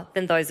lower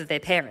than those of their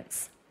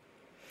parents.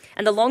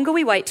 And the longer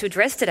we wait to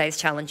address today's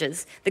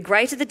challenges, the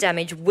greater the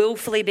damage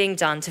willfully being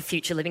done to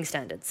future living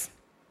standards.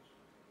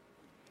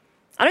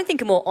 I don't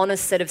think a more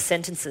honest set of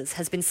sentences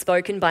has been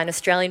spoken by an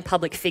Australian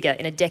public figure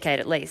in a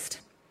decade at least.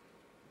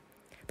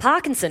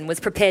 Parkinson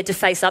was prepared to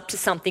face up to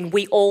something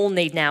we all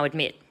need now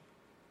admit.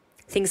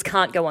 Things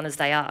can't go on as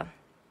they are.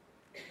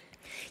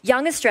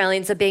 Young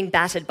Australians are being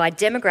battered by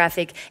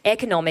demographic,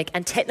 economic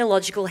and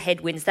technological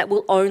headwinds that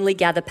will only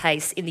gather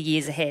pace in the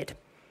years ahead.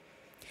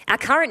 Our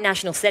current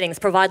national settings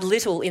provide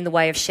little in the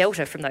way of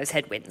shelter from those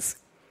headwinds.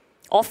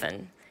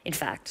 Often, in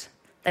fact,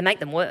 they make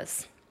them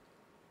worse.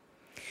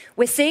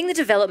 We're seeing the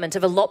development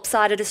of a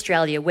lopsided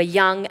Australia where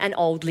young and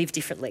old live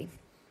differently.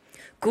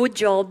 Good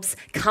jobs,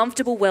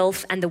 comfortable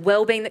wealth and the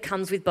wellbeing that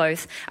comes with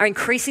both are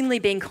increasingly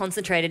being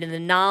concentrated in the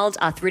gnarled,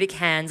 arthritic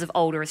hands of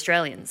older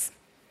Australians.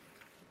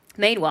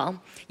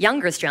 Meanwhile,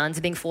 younger Australians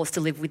are being forced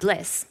to live with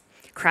less,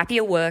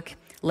 crappier work,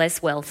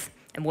 less wealth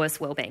and worse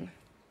wellbeing.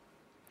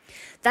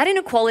 That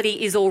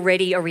inequality is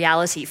already a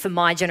reality for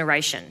my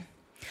generation.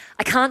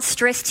 I can't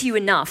stress to you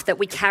enough that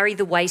we carry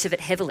the weight of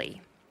it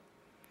heavily.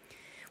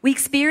 We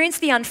experience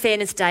the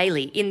unfairness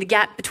daily in the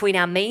gap between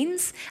our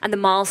means and the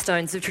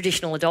milestones of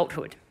traditional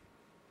adulthood.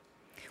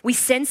 We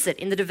sense it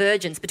in the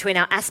divergence between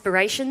our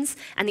aspirations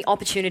and the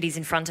opportunities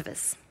in front of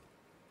us.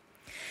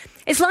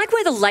 It's like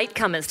we're the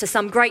latecomers to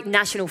some great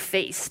national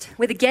feast,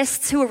 where the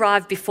guests who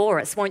arrived before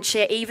us won't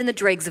share even the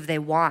dregs of their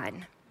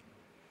wine.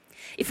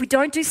 If we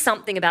don't do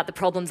something about the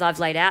problems I've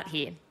laid out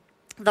here,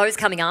 those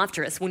coming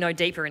after us will know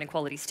deeper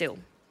inequality still.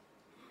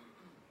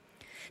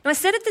 Now, I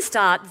said at the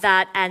start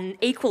that an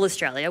equal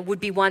Australia would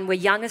be one where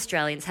young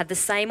Australians have the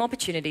same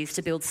opportunities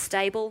to build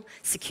stable,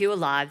 secure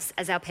lives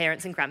as our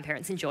parents and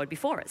grandparents enjoyed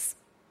before us.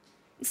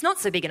 It's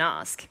not so big an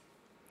ask,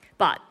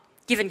 but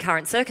given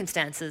current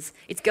circumstances,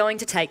 it's going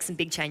to take some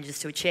big changes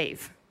to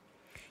achieve.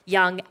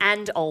 Young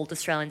and old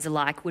Australians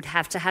alike would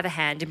have to have a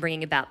hand in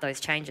bringing about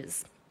those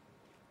changes.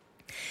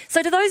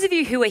 So to those of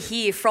you who are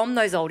here from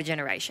those older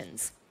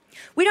generations,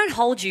 we don't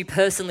hold you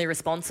personally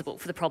responsible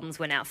for the problems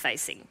we're now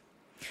facing.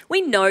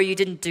 We know you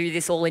didn't do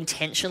this all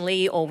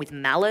intentionally or with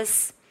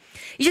malice.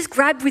 You just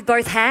grabbed with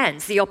both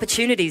hands the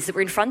opportunities that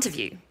were in front of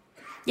you.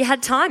 You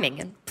had timing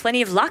and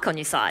plenty of luck on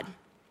your side.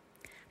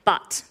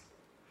 But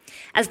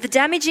as the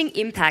damaging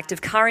impact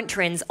of current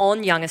trends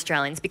on young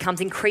Australians becomes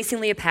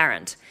increasingly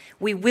apparent,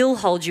 we will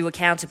hold you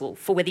accountable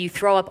for whether you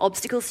throw up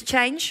obstacles to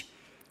change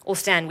or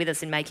stand with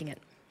us in making it.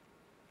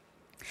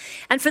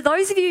 And for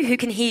those of you who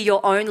can hear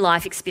your own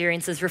life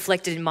experiences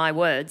reflected in my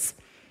words,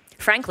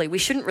 frankly, we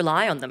shouldn't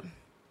rely on them.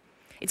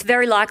 It's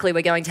very likely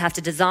we're going to have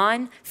to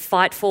design,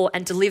 fight for,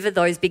 and deliver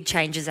those big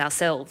changes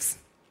ourselves.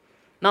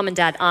 Mum and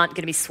Dad aren't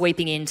going to be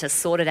sweeping in to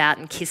sort it out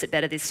and kiss it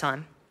better this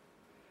time.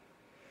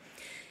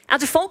 Our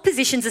default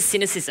positions are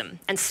cynicism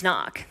and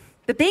snark,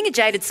 but being a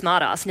jaded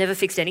smartass never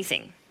fixed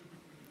anything.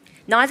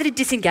 Neither did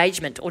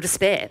disengagement or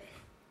despair.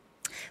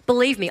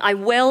 Believe me, I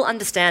well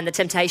understand the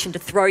temptation to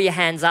throw your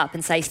hands up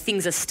and say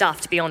things are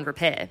stuffed beyond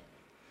repair.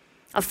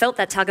 I've felt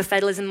that tug of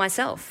fatalism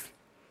myself.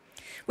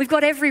 We've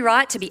got every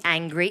right to be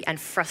angry and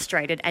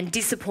frustrated and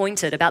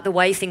disappointed about the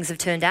way things have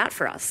turned out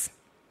for us.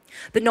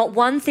 But not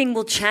one thing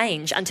will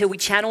change until we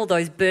channel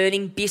those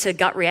burning, bitter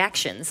gut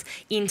reactions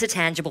into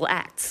tangible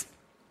acts.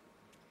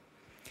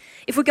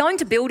 If we're going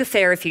to build a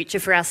fairer future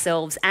for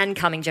ourselves and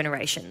coming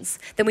generations,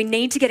 then we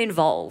need to get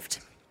involved.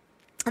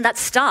 And that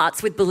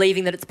starts with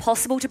believing that it's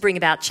possible to bring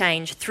about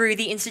change through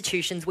the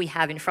institutions we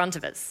have in front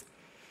of us.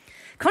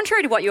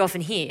 Contrary to what you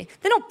often hear,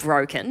 they're not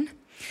broken.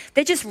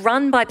 They're just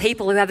run by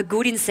people who have a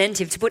good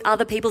incentive to put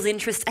other people's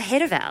interests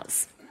ahead of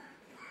ours.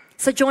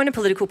 So join a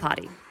political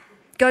party,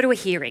 go to a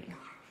hearing,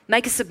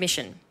 make a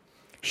submission,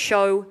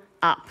 show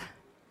up.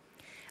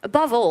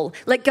 Above all,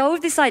 let go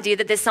of this idea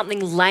that there's something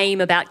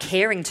lame about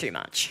caring too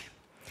much.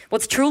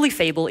 What's truly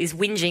feeble is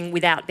whinging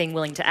without being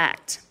willing to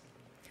act.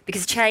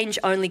 Because change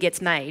only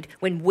gets made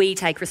when we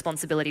take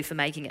responsibility for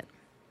making it.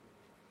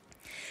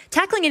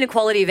 Tackling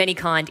inequality of any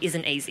kind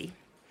isn't easy.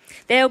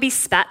 There'll be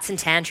spats and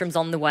tantrums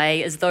on the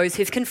way as those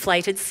who've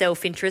conflated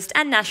self-interest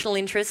and national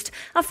interest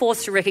are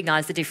forced to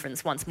recognise the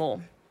difference once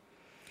more.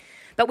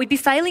 But we'd be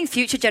failing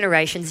future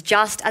generations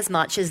just as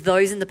much as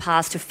those in the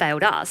past have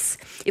failed us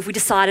if we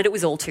decided it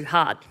was all too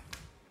hard.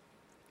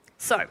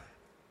 So,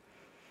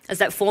 as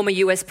that former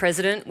US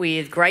president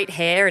with great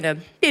hair and a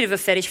bit of a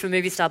fetish for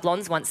movie star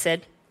blondes once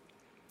said,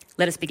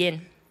 let us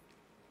begin.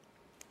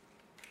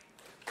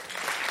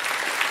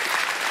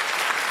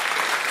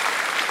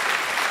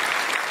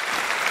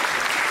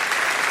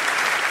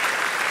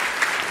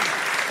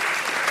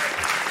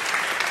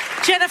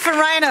 Jennifer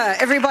Rayner,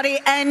 everybody,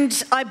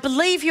 and I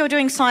believe you're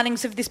doing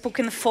signings of this book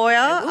in the foyer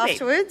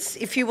afterwards.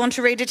 If you want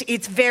to read it,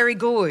 it's very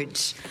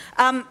good.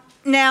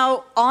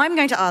 Now, I'm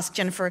going to ask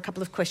Jennifer a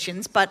couple of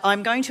questions, but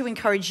I'm going to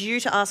encourage you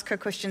to ask her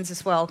questions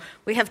as well.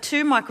 We have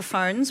 2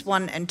 microphones,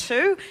 1 and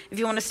 2. If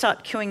you want to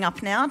start queuing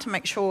up now to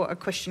make sure a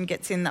question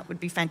gets in, that would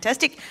be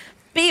fantastic.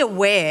 Be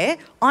aware,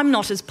 I'm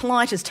not as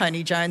polite as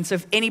Tony Jones, so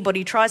if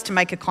anybody tries to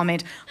make a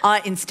comment,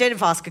 instead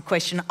of ask a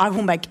question, I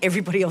will make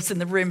everybody else in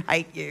the room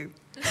hate you.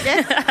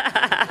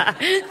 Yeah?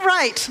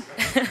 Great.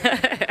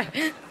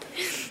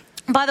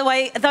 By the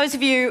way, those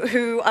of you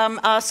who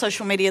are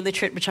social media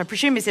literate, which I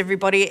presume is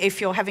everybody,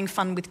 if you're having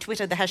fun with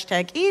Twitter, the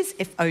hashtag is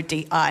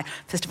FODI,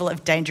 Festival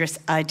of Dangerous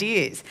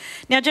Ideas.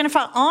 Now,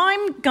 Jennifer,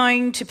 I'm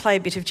going to play a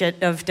bit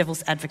of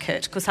devil's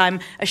advocate because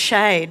I'm a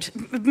shade,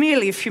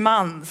 merely a few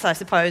months, I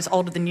suppose,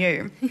 older than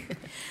you.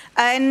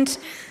 And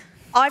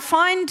I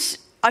find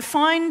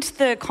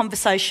the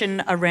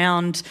conversation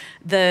around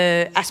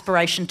the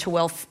aspiration to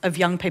wealth of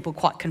young people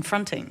quite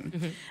confronting.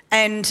 Mm-hmm.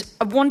 And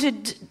I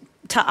wanted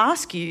to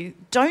ask you,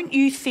 don't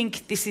you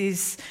think this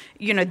is,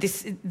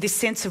 this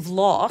sense of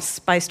loss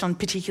based on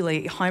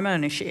particularly home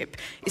ownership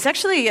is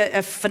actually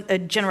a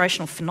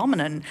generational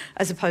phenomenon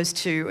as opposed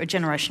to a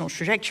generational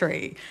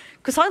trajectory?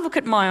 Because I look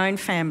at my own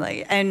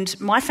family, and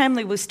my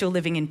family was still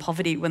living in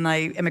poverty when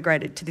they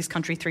emigrated to this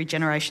country 3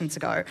 generations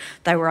ago.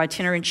 They were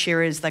itinerant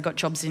shearers, they got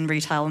jobs in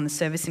retail and the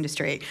service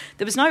industry.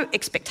 There was no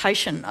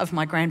expectation of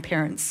my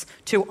grandparents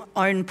to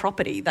own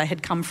property. They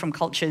had come from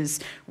cultures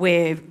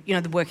where,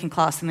 the working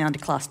class and the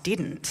underclass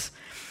didn't.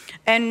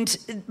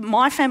 And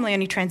my family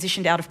only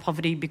transitioned out of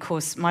poverty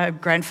because my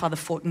grandfather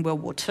fought in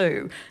World War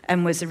II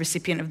and was a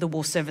recipient of the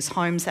War Service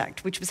Homes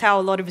Act, which was how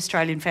a lot of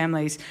Australian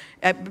families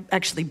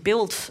actually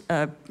built,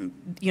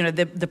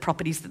 the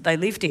properties that they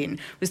lived in,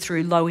 was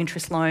through low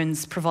interest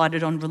loans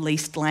provided on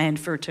released land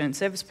for return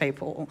service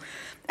people.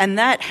 And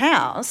that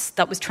house,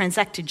 that was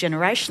transacted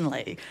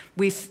generationally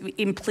with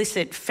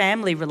implicit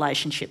family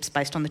relationships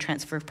based on the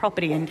transfer of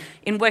property. And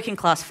in working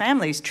class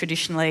families,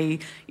 traditionally,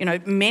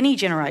 many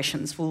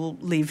generations will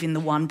live in the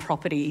one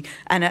property,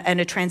 and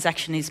a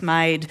transaction is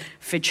made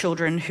for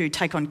children who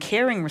take on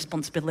caring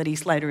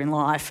responsibilities later in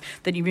life,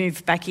 that you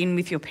move back in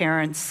with your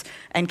parents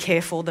and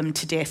care for them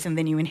to death, and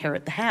then you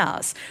inherit the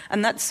house.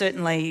 And that's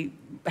certainly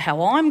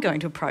how I'm going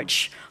to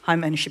approach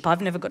home ownership.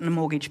 I've never gotten a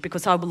mortgage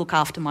because I will look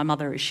after my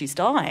mother as she's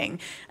dying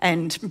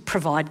and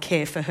provide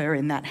care for her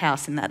in that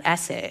house, in that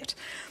asset.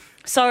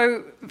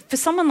 So for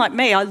someone like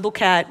me, I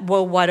look at,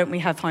 well, why don't we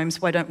have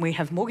homes? Why don't we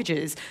have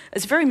mortgages?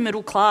 It's a very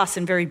middle class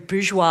and very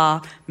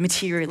bourgeois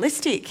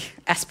materialistic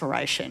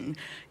aspiration.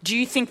 Do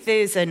you think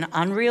there's an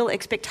unreal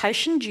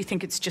expectation? Do you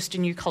think it's just a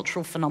new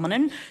cultural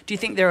phenomenon? Do you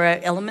think there are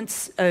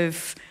elements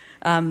of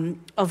an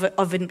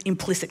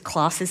implicit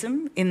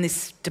classism in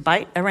this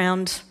debate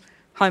around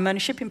home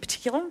ownership in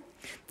particular?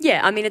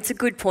 Yeah, I mean, it's a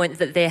good point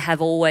that there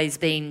have always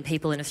been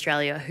people in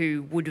Australia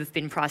who would have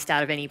been priced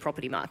out of any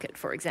property market,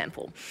 for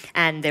example.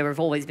 And there have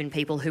always been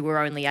people who were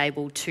only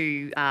able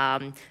to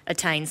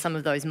attain some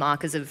of those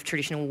markers of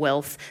traditional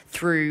wealth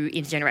through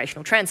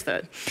intergenerational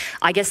transfer.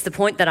 I guess the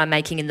point that I'm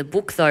making in the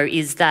book, though,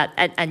 is that,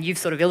 and you've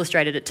sort of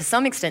illustrated it to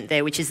some extent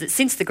there, which is that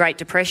since the Great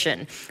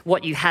Depression,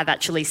 what you have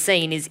actually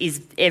seen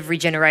is every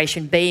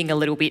generation being a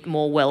little bit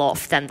more well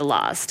off than the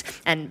last.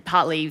 And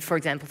partly, for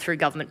example, through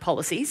government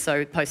policies,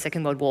 so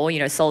post-Second World War,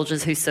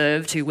 soldiers who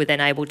served, who were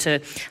then able to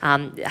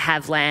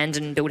have land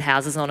and build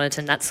houses on it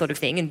and that sort of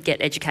thing, and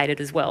get educated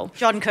as well.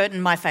 John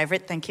Curtin, my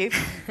favourite, thank you.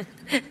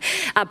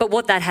 But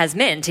what that has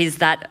meant is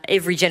that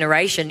every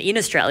generation in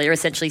Australia,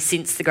 essentially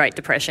since the Great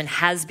Depression,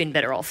 has been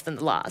better off than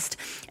the last.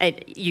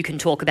 You can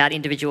talk about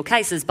individual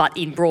cases, but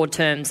in broad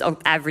terms,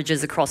 of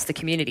averages across the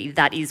community,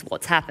 that is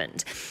what's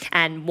happened.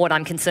 And what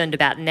I'm concerned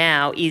about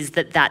now is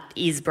that that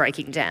is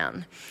breaking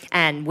down.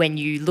 And when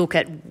you look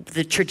at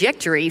the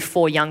trajectory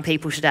for young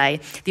people today,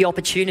 the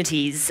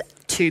opportunities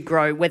to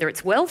grow, whether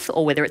it's wealth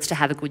or whether it's to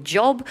have a good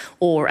job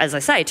or, as I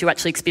say, to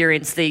actually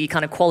experience the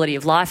kind of quality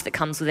of life that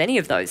comes with any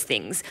of those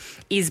things,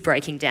 is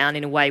breaking down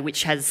in a way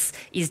which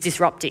is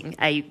disrupting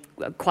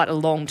quite a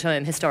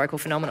long-term historical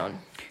phenomenon.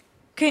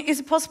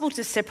 Is it possible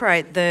to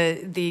separate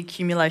the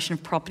accumulation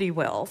of property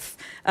wealth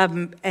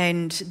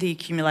and the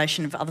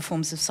accumulation of other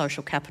forms of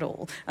social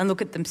capital and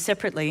look at them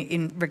separately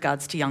in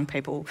regards to young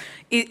people?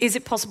 Is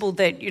it possible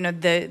that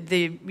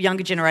the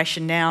younger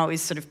generation now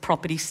is sort of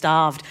property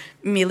starved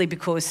merely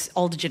because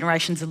older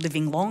generations are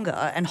living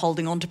longer and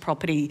holding on to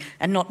property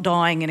and not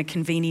dying in a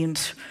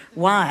convenient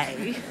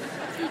way?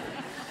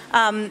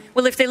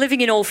 Well, if they're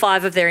living in all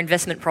 5 of their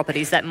investment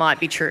properties, that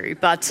might be true,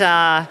 but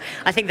I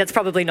think that's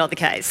probably not the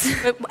case.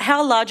 But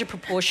how large a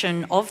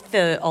proportion of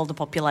the older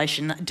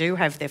population do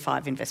have their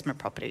 5 investment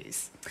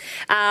properties?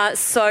 I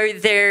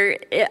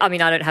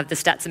don't have the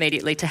stats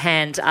immediately to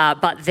hand,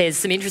 but there's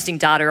some interesting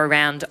data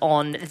around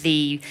on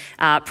the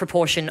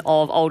proportion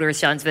of older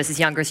Australians versus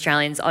younger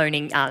Australians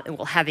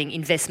having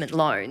investment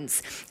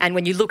loans. And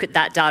when you look at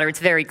that data, it's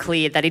very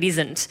clear that it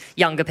isn't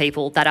younger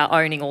people that are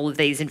owning all of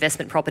these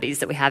investment properties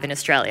that we have in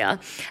Australia.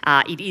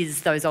 It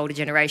is those older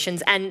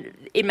generations, and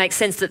it makes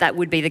sense that that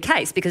would be the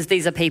case because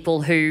these are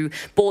people who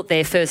bought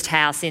their first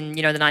house in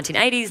the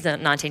 1980s, the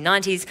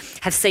 1990s,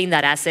 have seen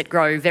that asset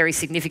grow very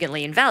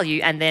significantly in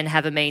value and then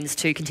have a means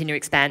to continue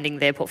expanding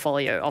their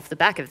portfolio off the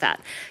back of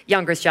that.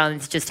 Younger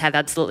Australians just have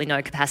absolutely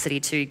no capacity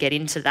to get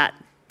into that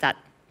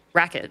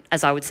racket,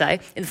 as I would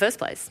say, in the first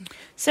place.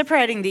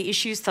 Separating the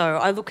issues, though,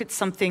 I look at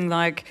something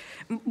like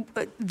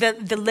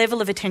the level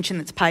of attention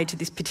that's paid to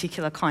this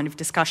particular kind of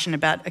discussion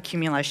about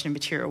accumulation of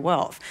material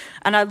wealth.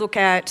 And I look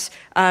at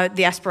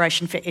the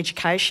aspiration for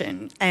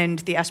education and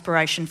the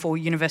aspiration for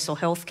universal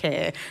health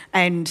care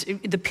and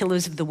the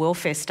pillars of the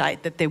welfare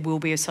state, that there will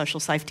be a social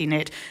safety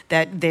net,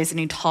 that there's an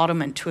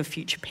entitlement to a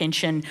future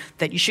pension,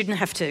 that you shouldn't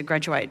have to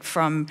graduate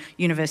from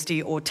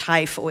university or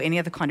TAFE or any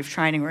other kind of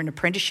training or an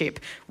apprenticeship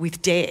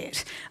with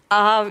debt.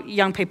 Are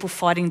young people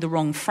fighting the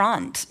wrong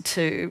front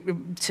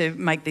to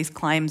make these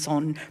claims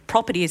on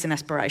property as an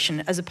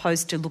aspiration, as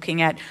opposed to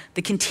looking at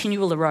the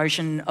continual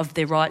erosion of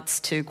their rights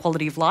to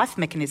quality of life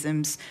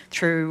mechanisms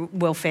through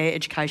welfare,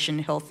 education,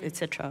 health,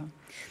 etc.?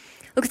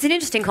 Look, it's an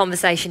interesting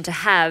conversation to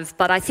have,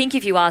 but I think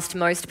if you asked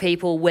most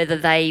people whether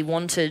they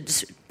wanted,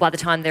 by the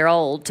time they're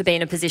old, to be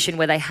in a position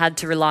where they had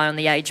to rely on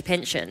the age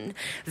pension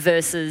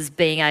versus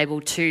being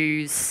able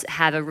to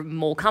have a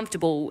more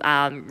comfortable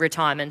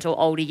retirement or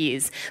older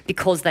years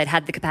because they'd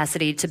had the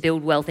capacity to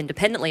build wealth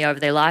independently over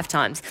their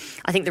lifetimes,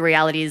 I think the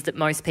reality is that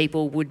most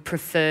people would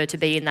prefer to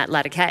be in that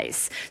latter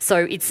case. So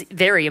it's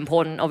very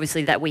important,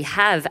 obviously, that we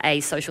have a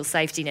social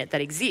safety net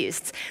that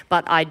exists,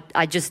 but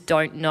I just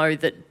don't know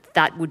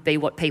that would be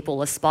what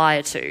people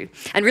aspire to.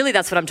 And really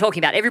that's what I'm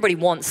talking about. Everybody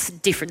wants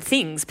different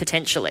things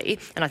potentially.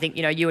 And I think,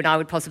 you and I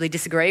would possibly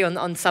disagree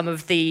on some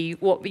of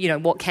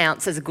what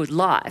counts as a good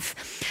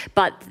life.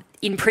 But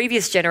in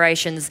previous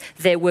generations,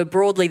 there were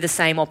broadly the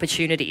same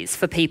opportunities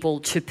for people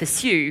to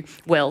pursue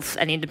wealth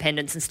and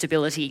independence and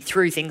stability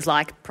through things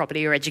like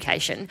property or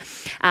education.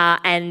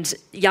 And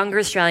younger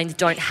Australians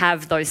don't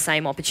have those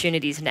same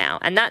opportunities now.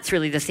 And that's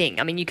really the thing.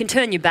 I mean, you can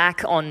turn your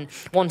back on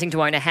wanting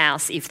to own a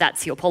house if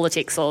that's your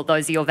politics or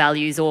those are your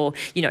values, or,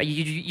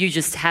 you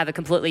just have a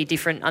completely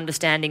different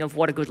understanding of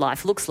what a good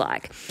life looks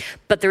like.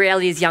 But the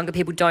reality is younger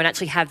people don't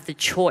actually have the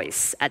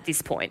choice at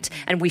this point.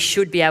 And we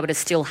should be able to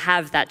still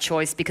have that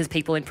choice because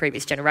people in previous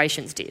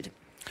generations did.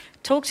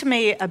 Talk to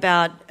me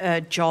about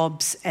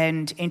jobs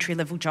and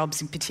entry-level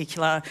jobs in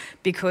particular,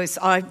 because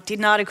I did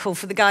an article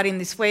for The Guardian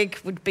this week,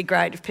 would be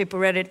great if people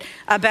read it,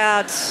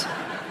 about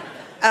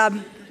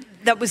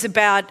that was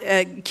about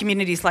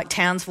communities like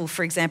Townsville,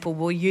 for example,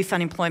 where youth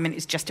unemployment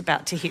is just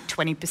about to hit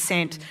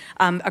 20%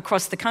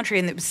 across the country,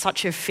 and it was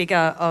such a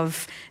figure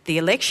of the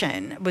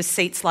election. It was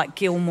seats like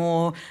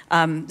Gilmore,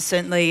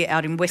 certainly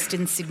out in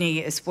Western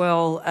Sydney as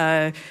well,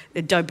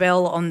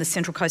 Dobell on the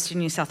Central Coast of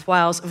New South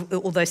Wales,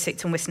 all those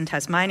seats in Western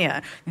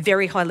Tasmania,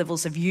 very high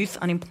levels of youth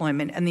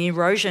unemployment and the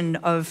erosion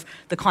of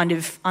the kind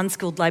of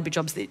unskilled labour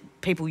jobs that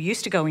people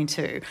used to go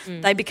into.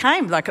 They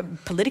became like a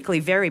politically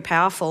very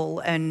powerful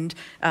and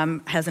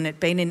hasn't it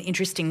been an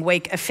interesting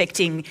week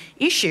affecting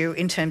issue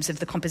in terms of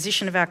the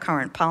composition of our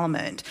current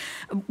parliament.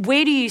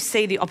 Where do you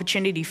see the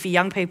opportunity for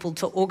young people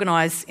to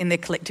organise in their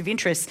collective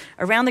interests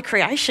around the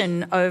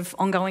creation of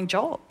ongoing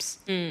jobs?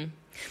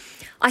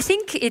 I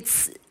think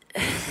it's...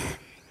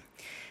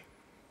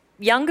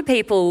 Younger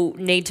people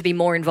need to be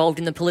more involved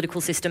in the political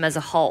system as a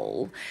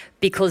whole,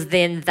 because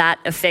then that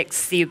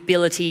affects the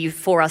ability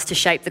for us to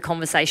shape the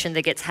conversation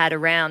that gets had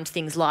around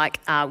things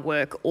like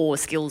work or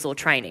skills or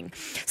training.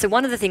 So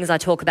one of the things I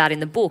talk about in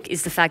the book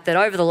is the fact that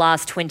over the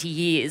last 20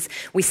 years,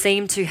 we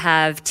seem to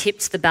have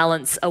tipped the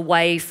balance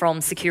away from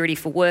security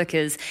for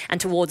workers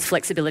and towards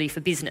flexibility for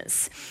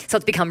business. So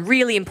it's become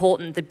really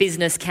important that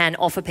business can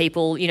offer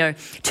people,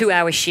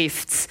 2-hour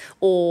shifts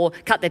or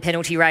cut their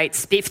penalty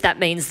rates if that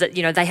means that,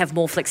 they have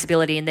more flexibility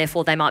and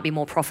therefore they might be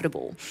more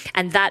profitable.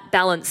 And that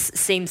balance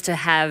seems to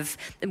have,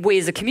 we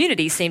as a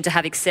community seem to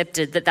have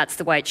accepted that that's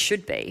the way it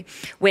should be,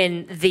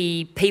 when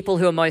the people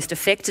who are most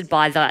affected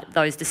by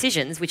those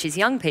decisions, which is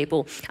young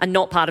people, are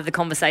not part of the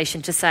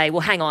conversation to say, well,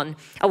 hang on,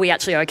 are we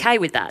actually okay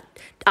with that?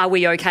 Are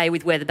we okay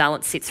with where the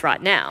balance sits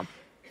right now?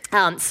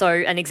 So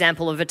an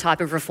example of a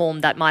type of reform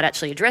that might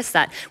actually address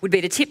that would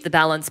be to tip the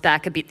balance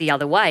back a bit the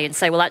other way and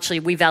say, well, actually,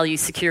 we value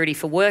security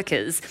for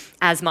workers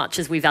as much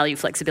as we value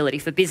flexibility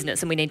for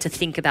business, and we need to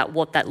think about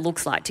what that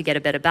looks like to get a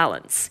better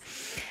balance.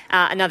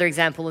 Another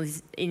example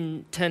is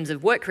in terms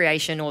of work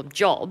creation or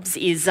jobs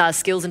is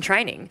skills and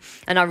training.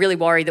 And I really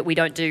worry that we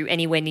don't do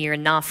anywhere near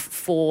enough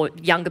for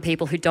younger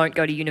people who don't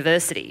go to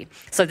university.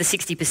 So the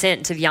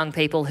 60% of young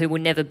people who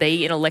will never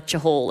be in a lecture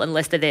hall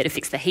unless they're there to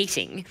fix the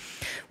heating,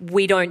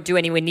 we don't do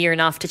anywhere near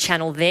enough to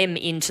channel them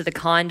into the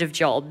kind of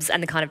jobs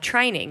and the kind of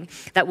training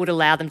that would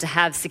allow them to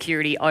have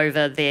security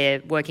over their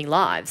working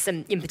lives.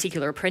 And in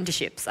particular,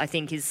 apprenticeships, I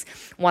think, is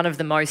one of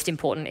the most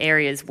important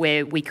areas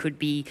where we could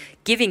be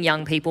giving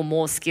young people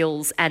more skills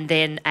and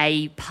then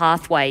a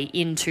pathway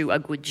into a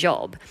good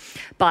job.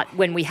 But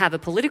when we have a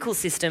political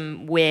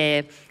system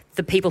where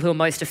the people who are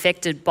most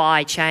affected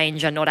by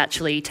change are not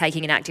actually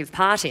taking an active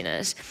part in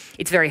it,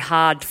 it's very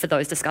hard for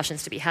those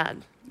discussions to be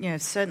had. Yeah,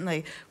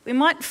 certainly. We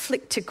might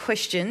flick to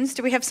questions.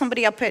 Do we have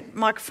somebody up at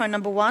microphone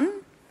number 1?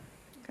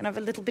 Can I have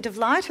a little bit of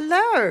light?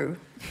 Hello.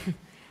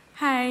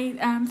 Hi,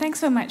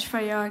 thanks so much for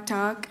your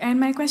talk. And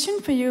my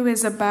question for you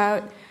is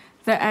about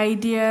the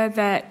idea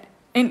that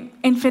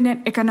infinite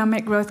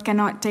economic growth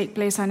cannot take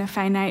place on a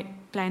finite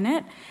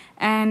planet.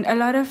 And a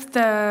lot of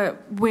the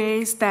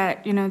ways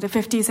that, the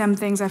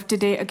 50-somethings of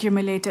today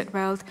accumulated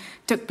wealth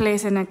took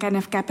place in a kind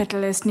of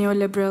capitalist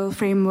neoliberal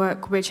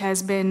framework, which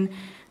has been,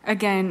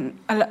 again,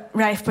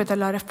 rife with a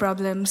lot of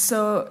problems.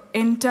 So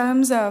in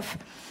terms of,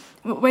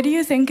 what do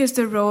you think is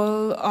the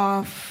role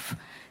of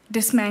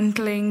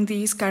dismantling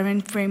these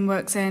current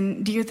frameworks,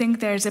 and do you think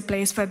there's a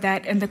place for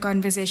that in the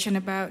conversation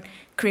about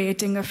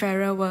creating a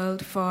fairer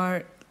world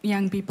for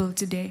young people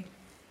today?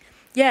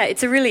 Yeah,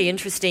 it's a really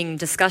interesting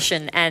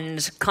discussion,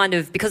 and kind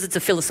of because it's a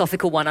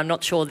philosophical one, I'm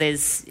not sure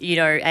there's,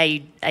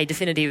 a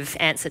definitive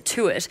answer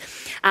to it.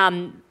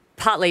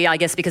 Partly, I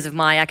guess, because of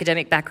my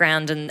academic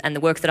background and the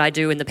work that I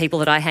do and the people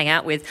that I hang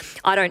out with,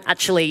 I don't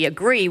actually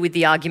agree with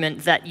the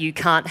argument that you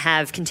can't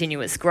have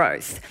continuous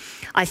growth.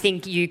 I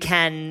think you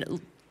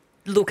can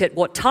look at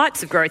what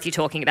types of growth you're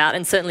talking about,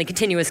 and certainly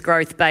continuous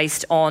growth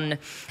based on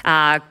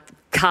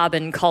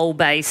carbon,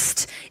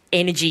 coal-based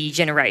energy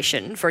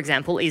generation, for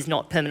example, is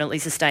not permanently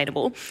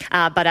sustainable.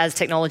 But as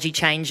technology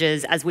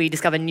changes, as we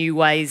discover new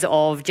ways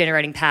of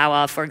generating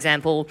power, for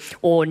example,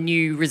 or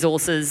new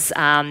resources,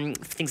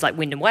 things like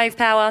wind and wave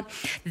power,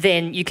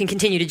 then you can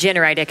continue to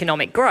generate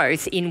economic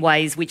growth in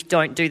ways which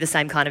don't do the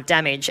same kind of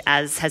damage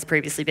as has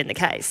previously been the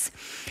case.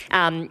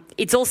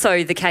 It's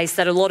also the case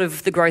that a lot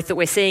of the growth that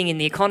we're seeing in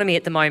the economy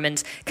at the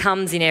moment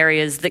comes in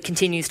areas that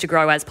continues to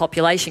grow as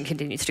population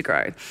continues to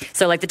grow.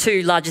 So like the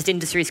two largest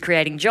industries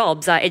creating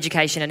jobs are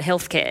education and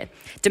healthcare.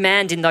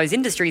 Demand in those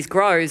industries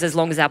grows as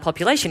long as our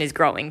population is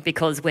growing,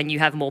 because when you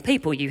have more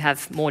people, you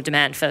have more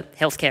demand for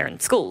healthcare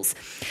and schools.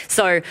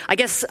 So I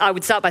guess I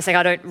would start by saying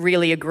I don't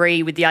really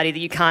agree with the idea that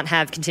you can't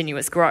have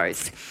continuous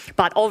growth.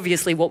 But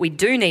obviously what we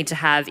do need to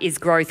have is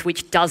growth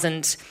which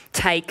doesn't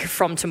take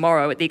from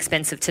tomorrow at the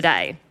expense of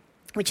today,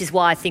 which is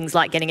why things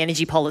like getting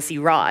energy policy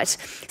right,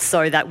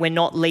 so that we're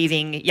not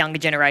leaving younger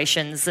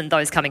generations and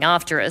those coming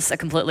after us a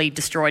completely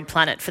destroyed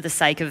planet for the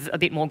sake of a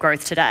bit more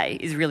growth today,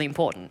 is really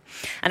important.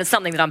 And it's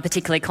something that I'm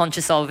particularly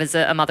conscious of as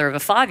a mother of a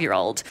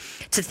 5-year-old,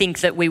 to think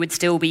that we would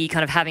still be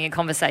kind of having a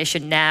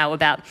conversation now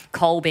about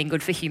coal being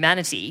good for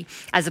humanity,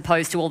 as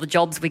opposed to all the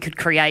jobs we could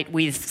create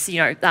with,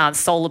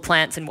 solar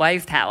plants and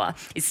wave power,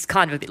 is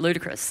kind of a bit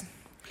ludicrous.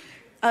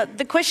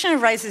 The questioner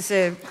raises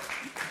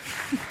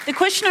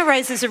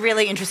a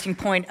really interesting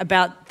point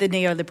about the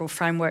neoliberal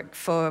framework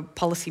for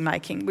policy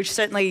making, which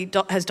certainly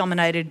has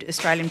dominated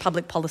Australian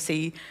public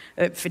policy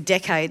for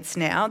decades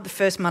now. The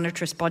first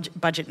monetarist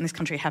budget in this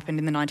country happened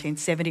in the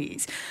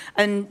 1970s.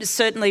 And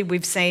certainly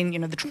we've seen,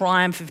 the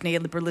triumph of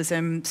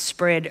neoliberalism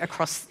spread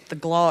across the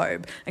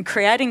globe and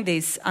creating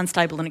these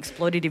unstable and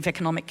exploitative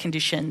economic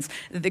conditions,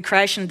 the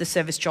creation of the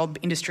service job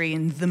industry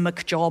and the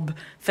McJob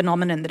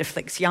phenomenon that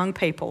afflicts young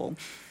people.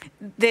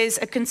 There's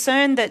a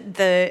concern that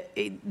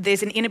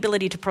there's an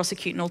inability to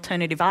prosecute an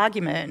alternative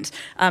argument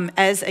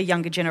as a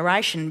younger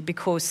generation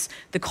because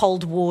the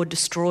Cold War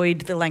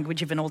destroyed the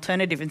language of an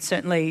alternative, and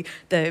certainly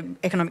the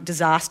economic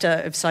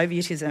disaster of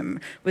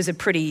Sovietism was a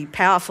pretty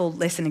powerful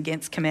lesson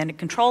against command and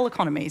control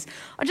economies.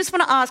 I just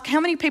want to ask, how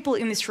many people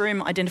in this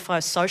room identify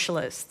as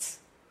socialists?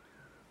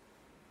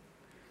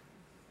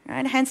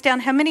 Right, hands down,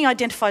 how many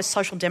identify as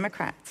social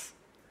democrats?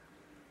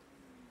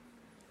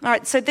 All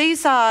right, so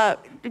these are,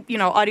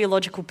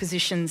 ideological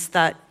positions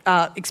that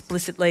are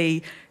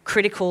explicitly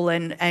critical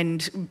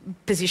and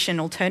position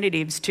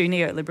alternatives to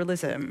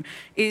neoliberalism.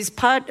 Is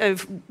part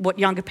of what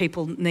younger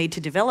people need to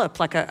develop,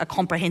 like a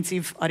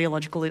comprehensive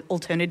ideological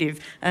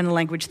alternative and a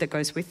language that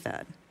goes with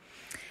that?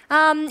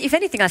 If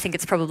anything, I think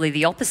it's probably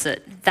the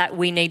opposite, that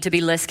we need to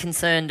be less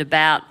concerned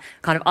about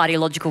kind of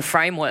ideological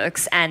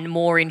frameworks and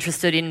more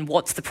interested in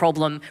what's the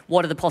problem,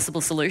 what are the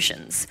possible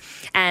solutions.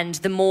 And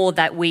the more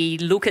that we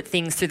look at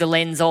things through the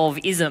lens of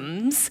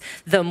isms,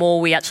 the more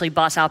we actually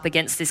butt up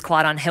against this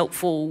quite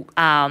unhelpful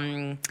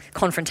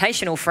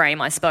confrontational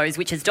frame, I suppose,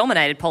 which has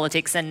dominated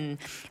politics and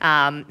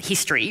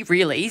history,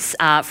 really,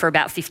 for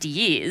about 50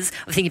 years,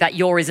 of thinking about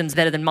your ism's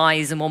better than my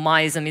ism, or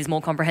my ism is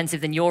more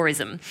comprehensive than your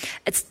ism.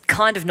 It's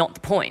kind of not the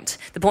point.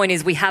 The point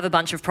is we have a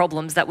bunch of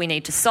problems that we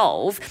need to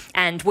solve,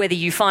 and whether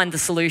you find the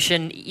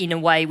solution in a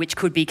way which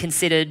could be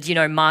considered,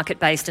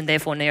 market-based and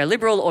therefore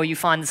neoliberal, or you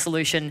find the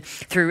solution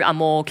through a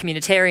more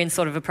communitarian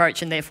sort of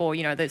approach and therefore,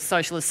 the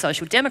socialist,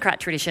 social democrat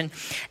tradition,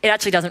 it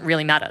actually doesn't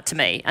really matter to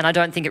me, and I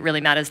don't think it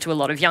really matters to a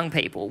lot of young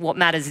people. What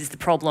matters is the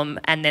problem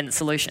and then the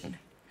solution.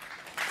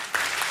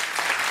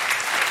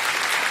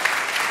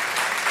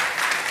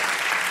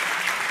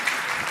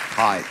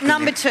 Hi.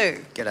 Number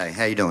two. G'day,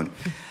 how you doing?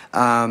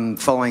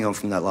 Following on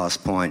from that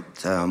last point,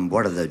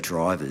 what are the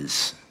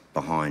drivers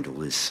behind all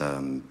this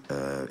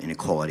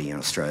inequality in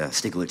Australia?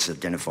 Stiglitz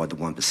identified the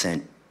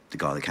 1%, the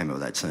guy that came up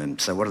with that term.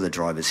 So what are the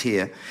drivers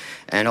here?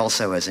 And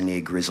also, as a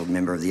near-grizzled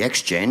member of the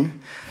X-Gen,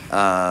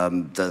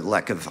 the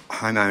lack of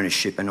home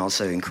ownership and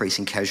also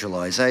increasing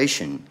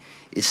casualisation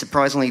is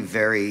surprisingly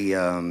very,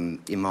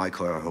 in my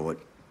cohort,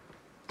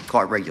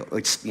 quite regular.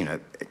 It's,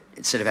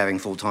 instead of having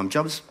full-time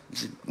jobs,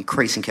 it's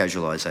increasing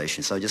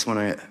casualisation. So I just want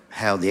to know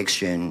how the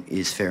X-Gen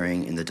is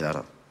faring in the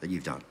data that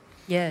you've done.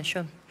 Yeah,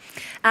 sure.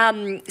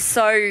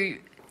 So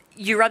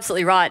you're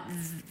absolutely right.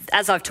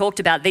 As I've talked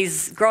about,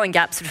 these growing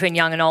gaps between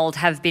young and old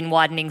have been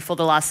widening for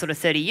the last sort of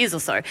 30 years or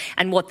so.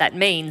 And what that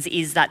means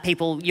is that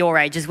people your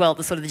age as well,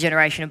 the sort of the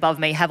generation above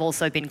me, have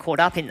also been caught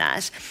up in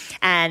that.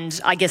 And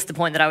I guess the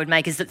point that I would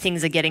make is that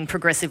things are getting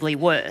progressively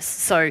worse.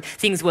 So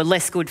things were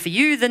less good for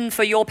you than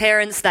for your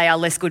parents. They are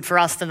less good for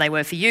us than they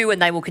were for you, and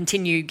they will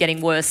continue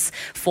getting worse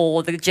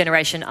for the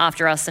generation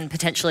after us and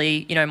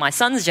potentially, my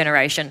son's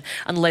generation,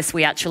 unless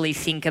we actually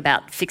think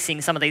about fixing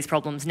some of these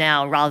problems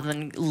now rather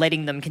than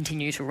letting them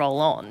continue to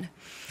roll on.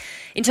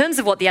 In terms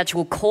of what the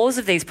actual cause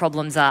of these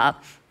problems are,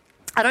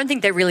 I don't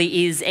think there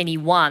really is any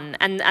one,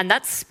 and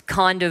that's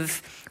kind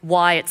of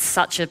why it's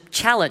such a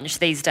challenge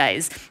these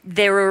days.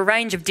 There are a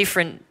range of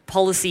different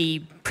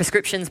policy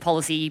prescriptions,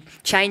 policy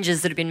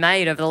changes that have been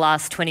made over the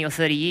last 20 or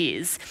 30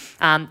 years.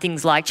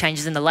 Things like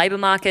changes in the labour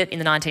market in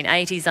the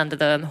 1980s under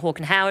the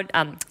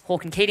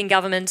Hawke-Keating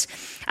government,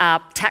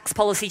 tax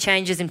policy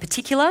changes in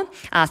particular,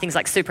 things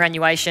like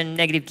superannuation,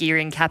 negative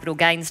gearing, capital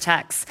gains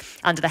tax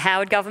under the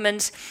Howard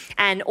government,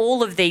 and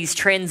all of these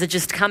trends are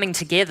just coming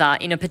together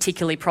in a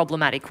particularly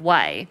problematic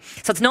way.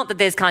 So it's not that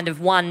there's kind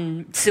of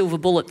one silver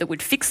bullet that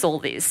would fix all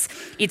this.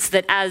 It's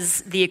that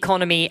as the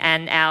economy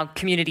and our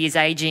community is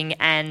ageing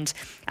and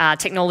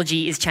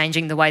technology is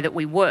changing the way that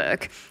we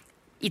work,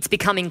 it's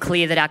becoming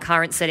clear that our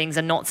current settings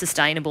are not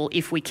sustainable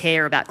if we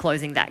care about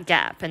closing that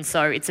gap. And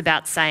so it's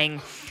about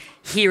saying,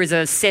 here is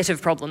a set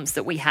of problems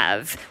that we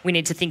have. We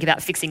need to think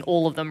about fixing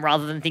all of them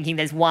rather than thinking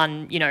there's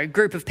one,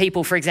 group of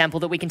people, for example,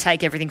 that we can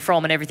take everything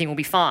from and everything will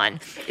be fine.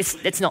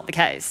 It's not the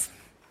case.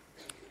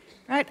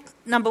 Right,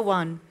 number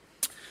one.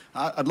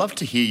 I'd love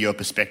to hear your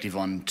perspective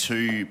on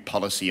two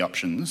policy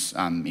options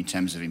in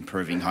terms of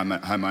improving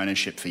home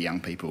ownership for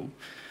young people.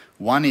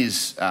 One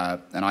is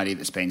an idea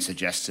that's been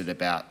suggested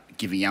about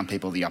giving young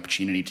people the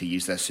opportunity to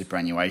use their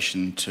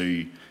superannuation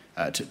to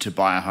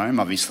buy a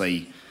home.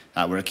 Obviously,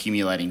 we're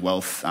accumulating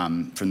wealth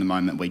from the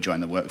moment we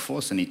join the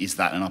workforce, and is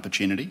that an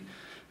opportunity?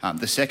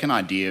 The second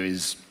idea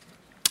is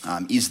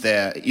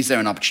there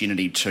an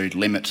opportunity to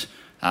limit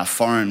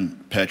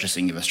foreign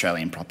purchasing of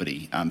Australian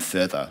property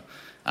further?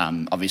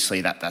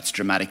 Obviously, that's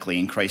dramatically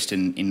increased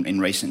in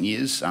recent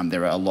years.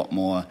 There are a lot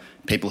more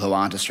people who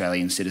aren't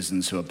Australian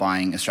citizens who are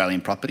buying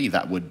Australian property.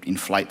 That would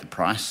inflate the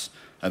price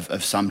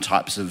of some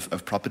types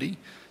of property.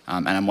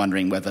 And I'm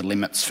wondering whether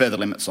further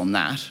limits on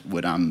that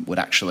would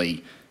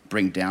actually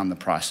bring down the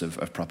price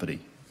of property.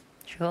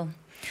 Sure.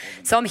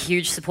 So I'm a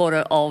huge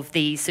supporter of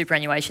the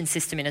superannuation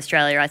system in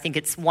Australia. I think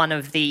it's one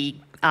of the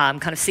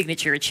kind of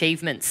signature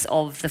achievements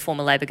of the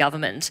former Labor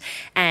government,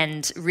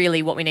 and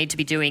really what we need to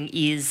be doing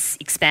is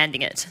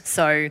expanding it.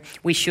 So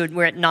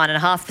we're at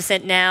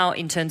 9.5% now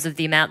in terms of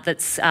the amount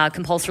that's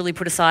compulsorily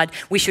put aside.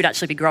 We should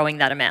actually be growing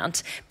that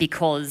amount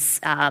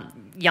because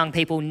young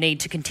people need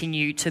to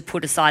continue to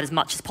put aside as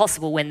much as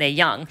possible when they're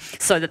young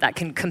so that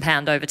can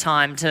compound over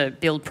time to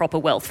build proper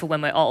wealth for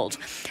when we're old.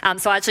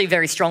 So I actually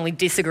very strongly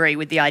disagree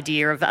with the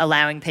idea of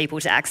allowing people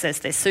to access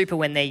their super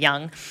when they're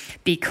young,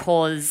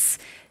 because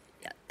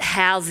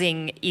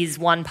housing is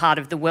one part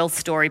of the wealth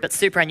story, but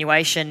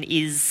superannuation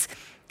is,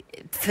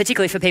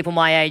 particularly for people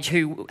my age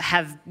who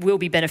will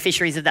be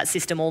beneficiaries of that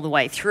system all the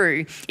way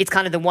through, it's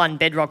kind of the one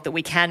bedrock that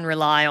we can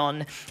rely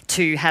on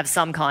to have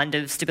some kind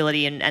of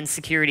stability and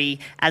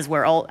security as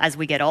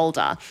we get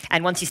older.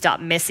 And once you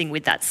start messing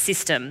with that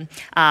system,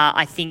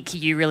 I think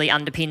you really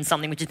underpin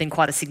something which has been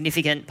quite a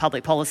significant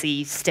public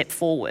policy step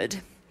forward.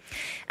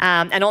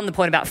 And on the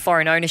point about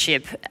foreign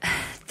ownership,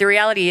 the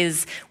reality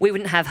is we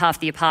wouldn't have half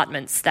the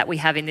apartments that we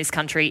have in this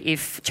country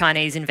if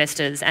Chinese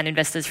investors and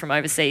investors from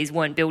overseas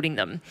weren't building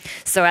them.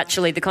 So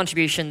actually the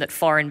contribution that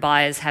foreign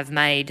buyers have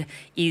made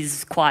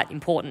is quite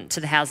important to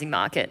the housing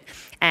market.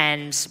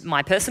 And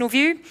my personal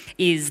view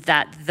is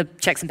that the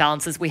checks and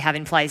balances we have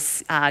in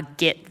place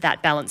get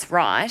that balance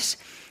right.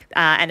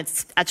 And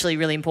it's actually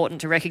really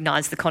important to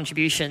recognise the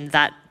contribution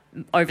that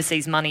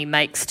overseas money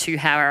makes to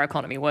how our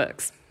economy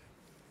works.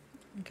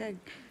 Okay.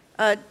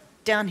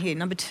 Down here,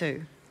 number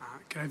 2.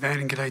 G'day Van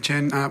and g'day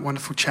Jen,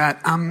 wonderful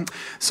chat.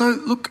 So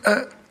look,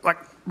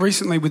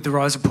 recently with the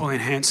rise of Pauline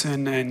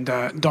Hanson and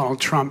Donald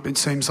Trump, it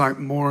seems like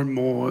more and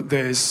more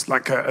there's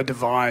like a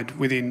divide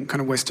within kind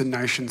of Western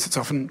nations. It's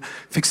often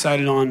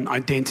fixated on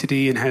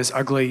identity and has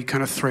ugly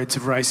kind of threads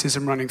of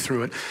racism running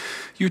through it.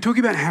 You were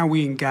talking about how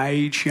we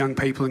engage young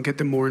people and get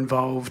them more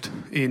involved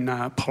in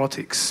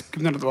politics.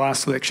 Given that at the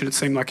last election it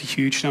seemed like a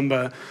huge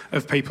number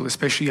of people,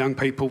 especially young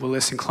people, were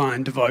less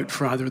inclined to vote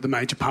for either of the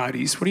major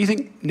parties. What do you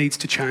think needs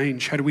to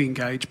change? How do we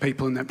engage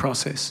people in that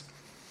process?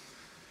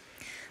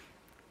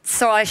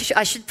 So I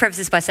should preface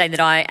this by saying that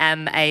I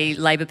am a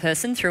Labor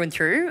person through and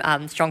through,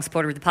 strong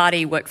supporter of the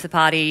party, work for the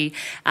party.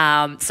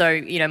 So,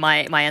 you know,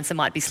 my answer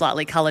might be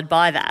slightly coloured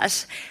by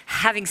that.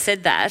 Having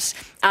said that,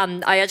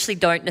 I actually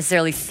don't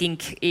necessarily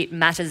think it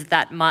matters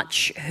that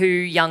much who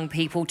young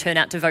people turn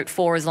out to vote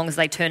for, as long as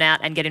they turn out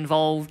and get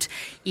involved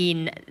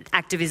in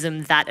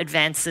activism that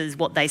advances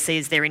what they see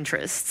as their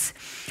interests.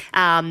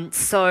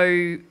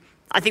 So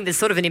I think there's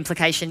sort of an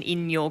implication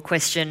in your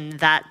question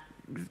that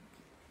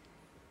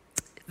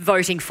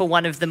voting for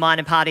one of the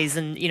minor parties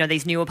and, you know,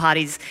 these newer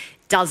parties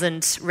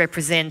doesn't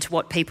represent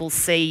what people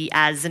see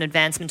as an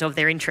advancement of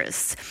their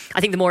interests.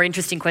 I think the more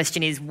interesting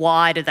question is,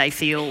 why do they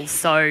feel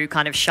so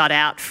kind of shut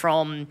out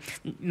from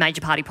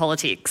major party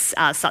politics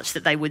such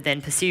that they would then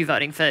pursue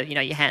voting for, you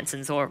know, your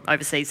Hansons or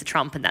overseas the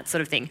Trump and that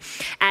sort of thing?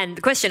 And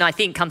the question, I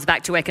think, comes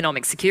back to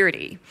economic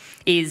security,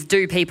 is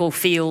do people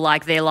feel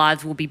like their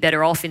lives will be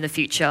better off in the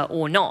future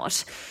or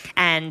not?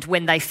 And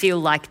when they feel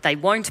like they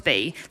won't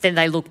be, then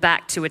they look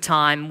back to a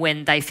time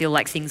when they feel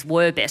like things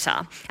were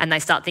better and they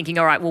start thinking,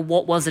 all right, well,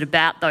 what was it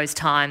about those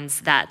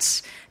times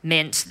that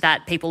meant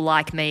that people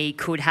like me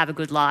could have a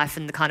good life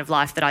and the kind of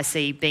life that I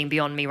see being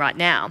beyond me right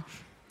now?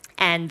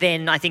 And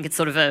then I think it's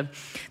sort of a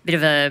bit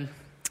of a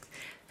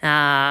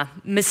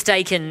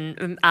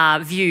mistaken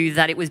view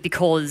that it was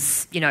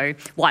because, you know,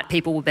 white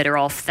people were better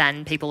off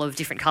than people of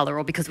different colour,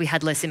 or because we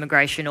had less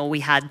immigration or we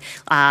had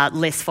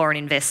less foreign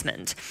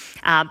investment.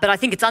 But I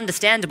think it's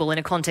understandable in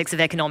a context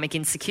of economic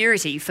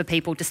insecurity for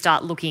people to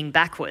start looking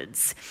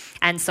backwards.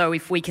 And so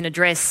if we can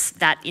address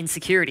that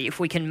insecurity,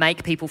 if we can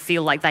make people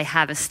feel like they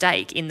have a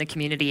stake in the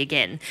community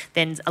again,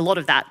 then a lot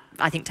of that,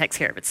 I think, takes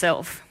care of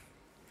itself.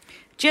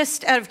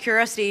 Just out of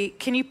curiosity,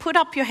 can you put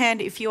up your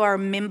hand if you are a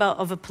member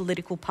of a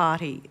political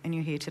party and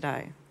you're here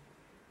today?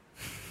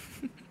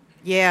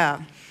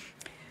 Yeah.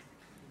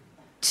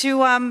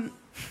 To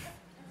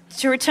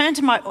return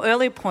to my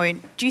earlier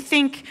point, do you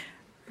think,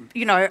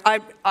 you know,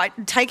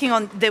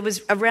 there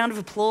was a round of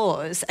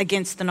applause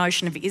against the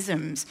notion of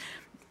isms,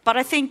 but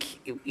I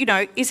think, you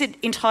know, is it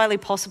entirely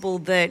possible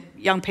that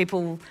young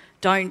people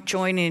don't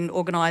join in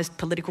organised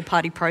political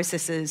party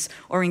processes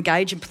or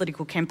engage in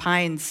political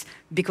campaigns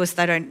because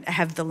they don't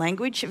have the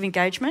language of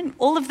engagement?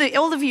 All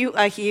of you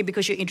are here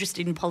because you're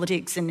interested in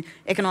politics and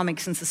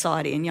economics and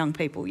society and young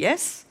people,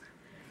 yes?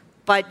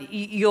 But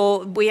we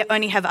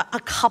only have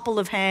a couple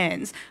of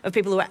hands of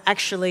people who are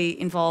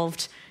actually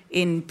involved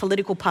in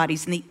political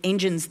parties and the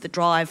engines that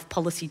drive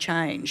policy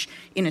change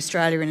in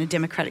Australia in a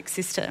democratic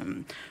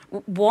system.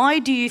 Why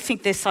do you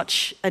think there's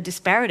such a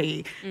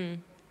disparity?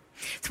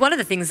 So one of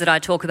the things that I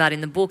talk about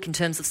in the book in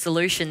terms of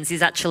solutions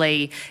is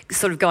actually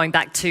sort of going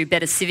back to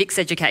better civics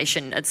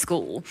education at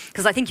school.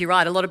 Because I think you're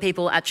right, a lot of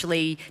people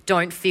actually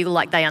don't feel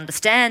like they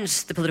understand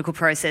the political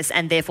process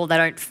and therefore they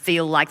don't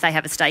feel like they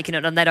have a stake in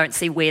it and they don't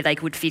see where they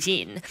would fit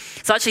in.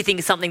 So I actually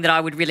think something that I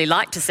would really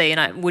like to see and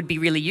it would be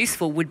really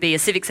useful would be a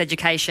civics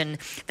education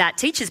that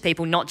teaches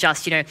people not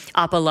just,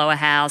 upper, lower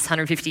house,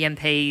 150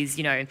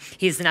 MPs,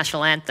 here's the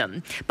national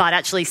anthem, but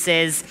actually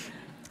says,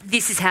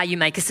 this is how you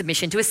make a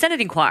submission to a Senate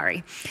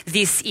inquiry.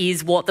 This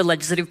is what the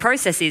legislative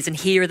process is, and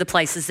here are the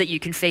places that you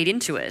can feed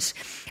into it.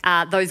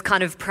 Those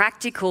kind of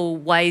practical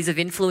ways of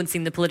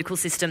influencing the political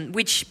system,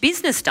 which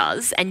business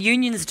does, and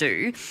unions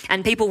do,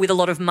 and people with a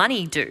lot of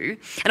money do.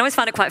 And I always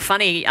find it quite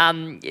funny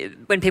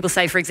when people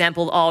say, for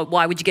example, oh,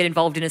 why would you get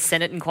involved in a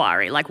Senate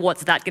inquiry? Like,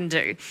 what's that going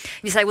to do? And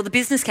you say, well, the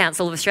Business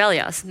Council of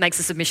Australia makes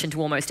a submission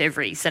to almost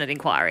every Senate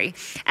inquiry.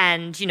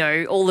 And,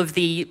 all of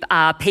the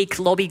peak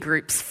lobby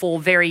groups for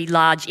very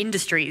large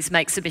industries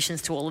make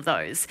submissions to all of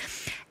those.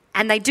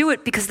 And they do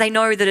it because they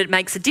know that it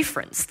makes a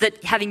difference,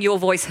 that having your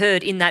voice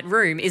heard in that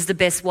room is the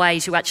best way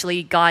to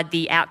actually guide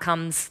the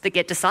outcomes that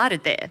get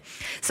decided there.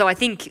 So I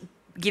think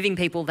giving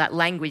people that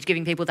language,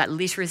 giving people that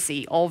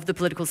literacy of the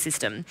political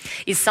system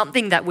is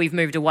something that we've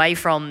moved away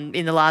from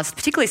in the last,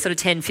 particularly sort of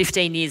 10,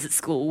 15 years at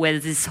school, where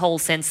there's this whole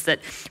sense that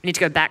we need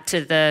to go back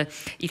to the,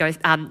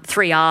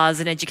 3 R's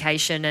in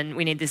education and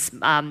we need this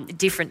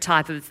different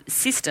type of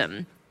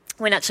system.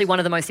 When actually one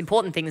of the most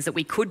important things that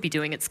we could be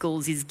doing at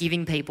schools is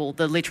giving people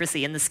the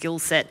literacy and the skill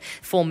set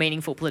for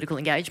meaningful political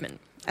engagement.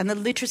 And the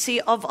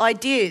literacy of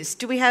ideas.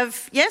 Do we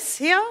have, yes,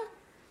 here?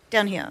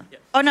 Down here?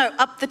 Yep. Oh, no,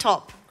 up the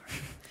top.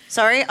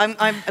 Sorry, I'm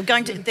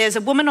going to, there's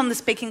a woman on the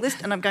speaking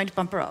list and I'm going to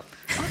bump her up.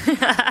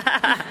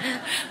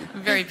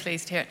 I'm very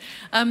pleased to hear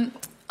it.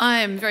 I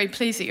am very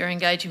pleased that you're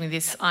engaging with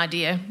this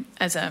idea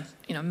as a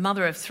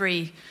mother of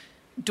 3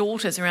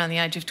 daughters around the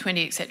age of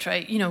 20,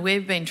 etc.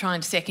 We've been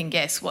trying to second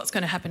guess what's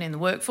going to happen in the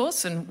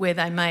workforce and where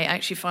they may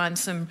actually find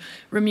some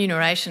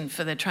remuneration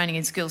for the training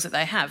and skills that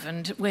they have.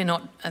 And we're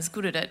not as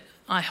good at it,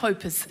 I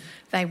hope, as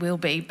they will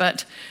be.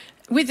 But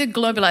with the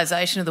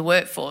globalisation of the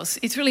workforce,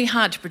 it's really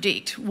hard to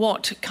predict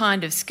what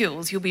kind of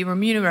skills you'll be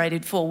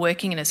remunerated for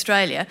working in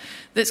Australia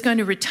that's going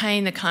to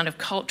retain the kind of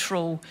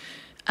cultural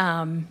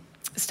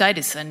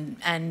status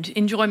and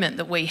enjoyment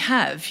that we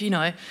have,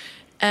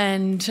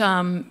 And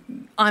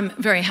I'm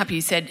very happy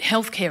you said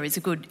healthcare is a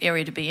good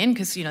area to be in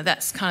because,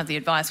 that's kind of the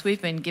advice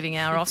we've been giving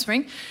our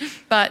offspring.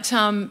 But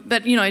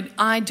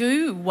I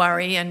do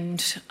worry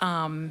and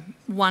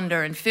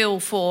wonder and feel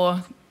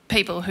for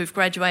people who've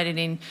graduated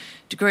in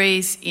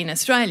degrees in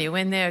Australia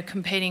when they're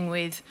competing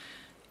with,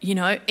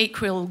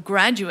 equal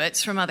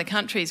graduates from other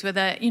countries where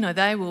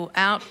they will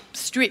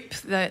outstrip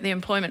the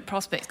employment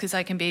prospects because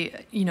they can be,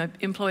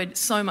 employed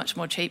so much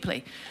more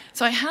cheaply.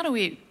 So how do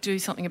we do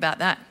something about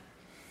that?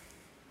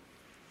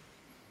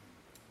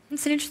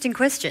 That's an interesting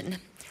question.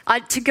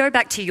 To go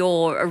back to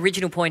your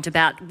original point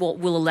about what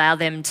will allow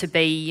them to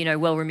be,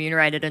 well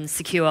remunerated and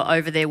secure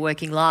over their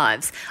working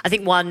lives, I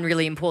think one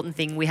really important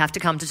thing we have to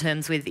come to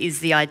terms with is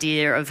the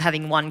idea of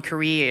having one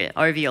career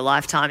over your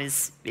lifetime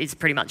is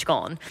pretty much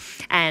gone.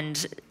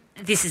 And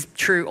this is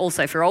true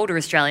also for older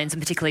Australians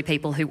and particularly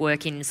people who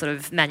work in sort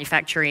of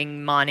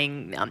manufacturing,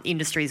 mining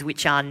industries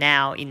which are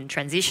now in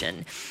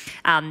transition.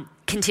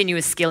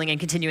 Continuous skilling and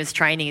continuous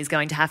training is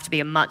going to have to be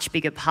a much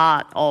bigger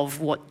part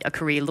of what a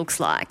career looks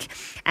like,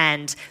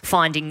 and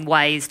finding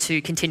ways to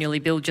continually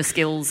build your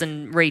skills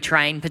and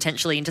retrain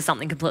potentially into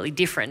something completely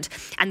different.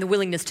 And the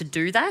willingness to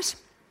do that,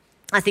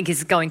 I think,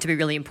 is going to be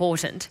really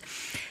important.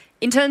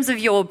 In terms of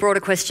your broader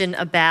question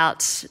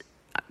about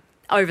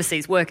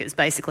overseas workers,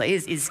 basically,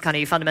 is kind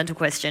of your fundamental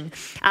question.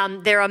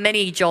 There are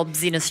many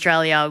jobs in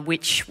Australia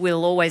which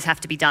will always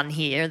have to be done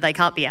here. They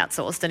can't be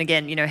outsourced. And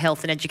again,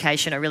 health and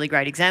education are really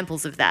great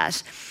examples of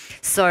that.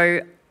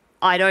 So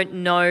I don't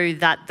know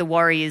that the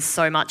worry is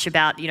so much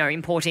about,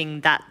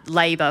 importing that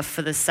labour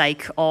for the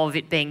sake of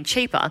it being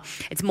cheaper.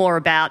 It's more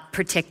about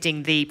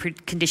protecting the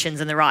conditions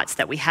and the rights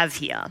that we have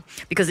here,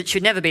 because it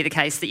should never be the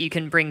case that you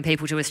can bring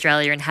people to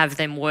Australia and have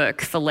them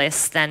work for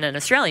less than an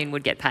Australian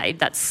would get paid.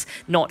 That's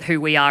not who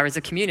we are as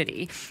a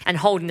community. And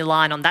holding the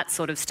line on that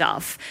sort of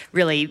stuff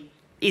really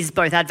is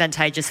both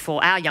advantageous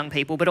for our young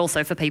people, but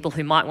also for people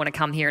who might want to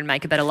come here and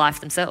make a better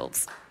life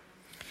themselves.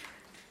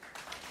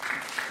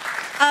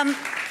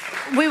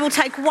 We will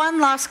take one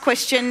last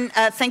question.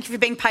 Thank you for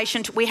being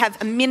patient. We have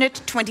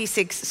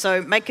 1:26,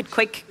 so make it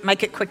quick,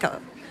 make it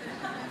quicker.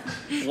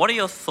 What are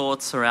your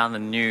thoughts around the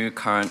new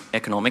current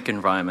economic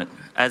environment?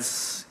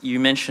 As you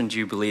mentioned,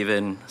 you believe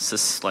in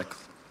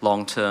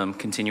long-term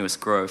continuous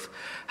growth.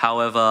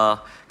 However,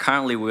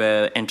 currently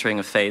we're entering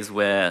a phase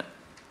where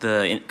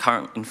the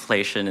current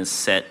inflation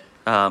is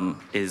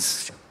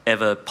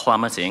ever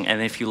plummeting.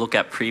 And if you look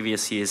at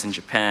previous years in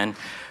Japan,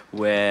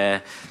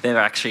 where they're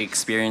actually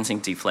experiencing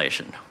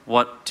deflation.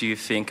 What do you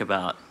think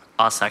about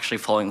us actually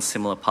following a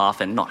similar path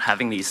and not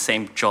having these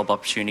same job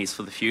opportunities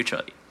for the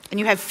future? And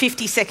you have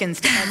 50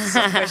 seconds to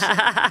answer the question.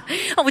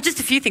 Oh, well,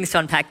 just a few things to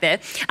unpack there.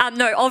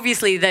 No,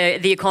 obviously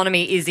the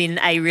economy is in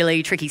a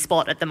really tricky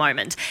spot at the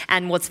moment.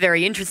 And what's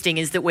very interesting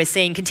is that we're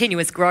seeing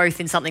continuous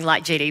growth in something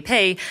like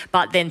GDP,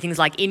 but then things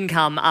like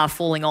income are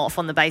falling off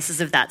on the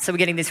basis of that. So we're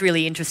getting this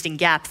really interesting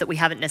gap that we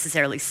haven't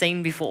necessarily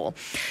seen before.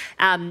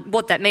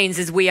 What that means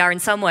is we are in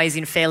some ways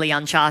in fairly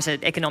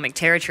uncharted economic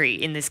territory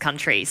in this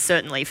country,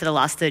 certainly for the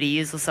last 30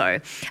 years or so.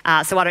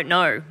 So I don't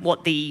know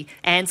what the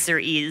answer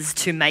is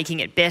to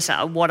making it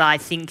better. What I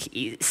think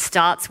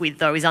starts with,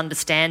 though, is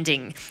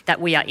understanding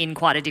that we are in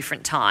quite a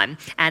different time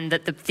and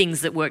that the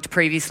things that worked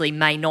previously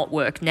may not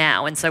work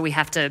now. And so we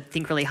have to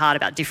think really hard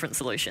about different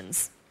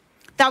solutions.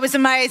 That was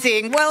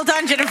amazing. Well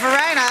done, Jennifer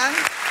Rayner.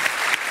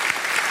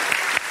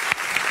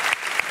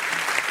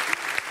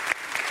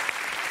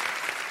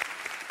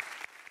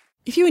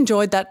 If you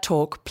enjoyed that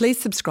talk, please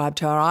subscribe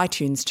to our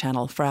iTunes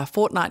channel for our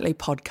fortnightly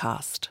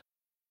podcast.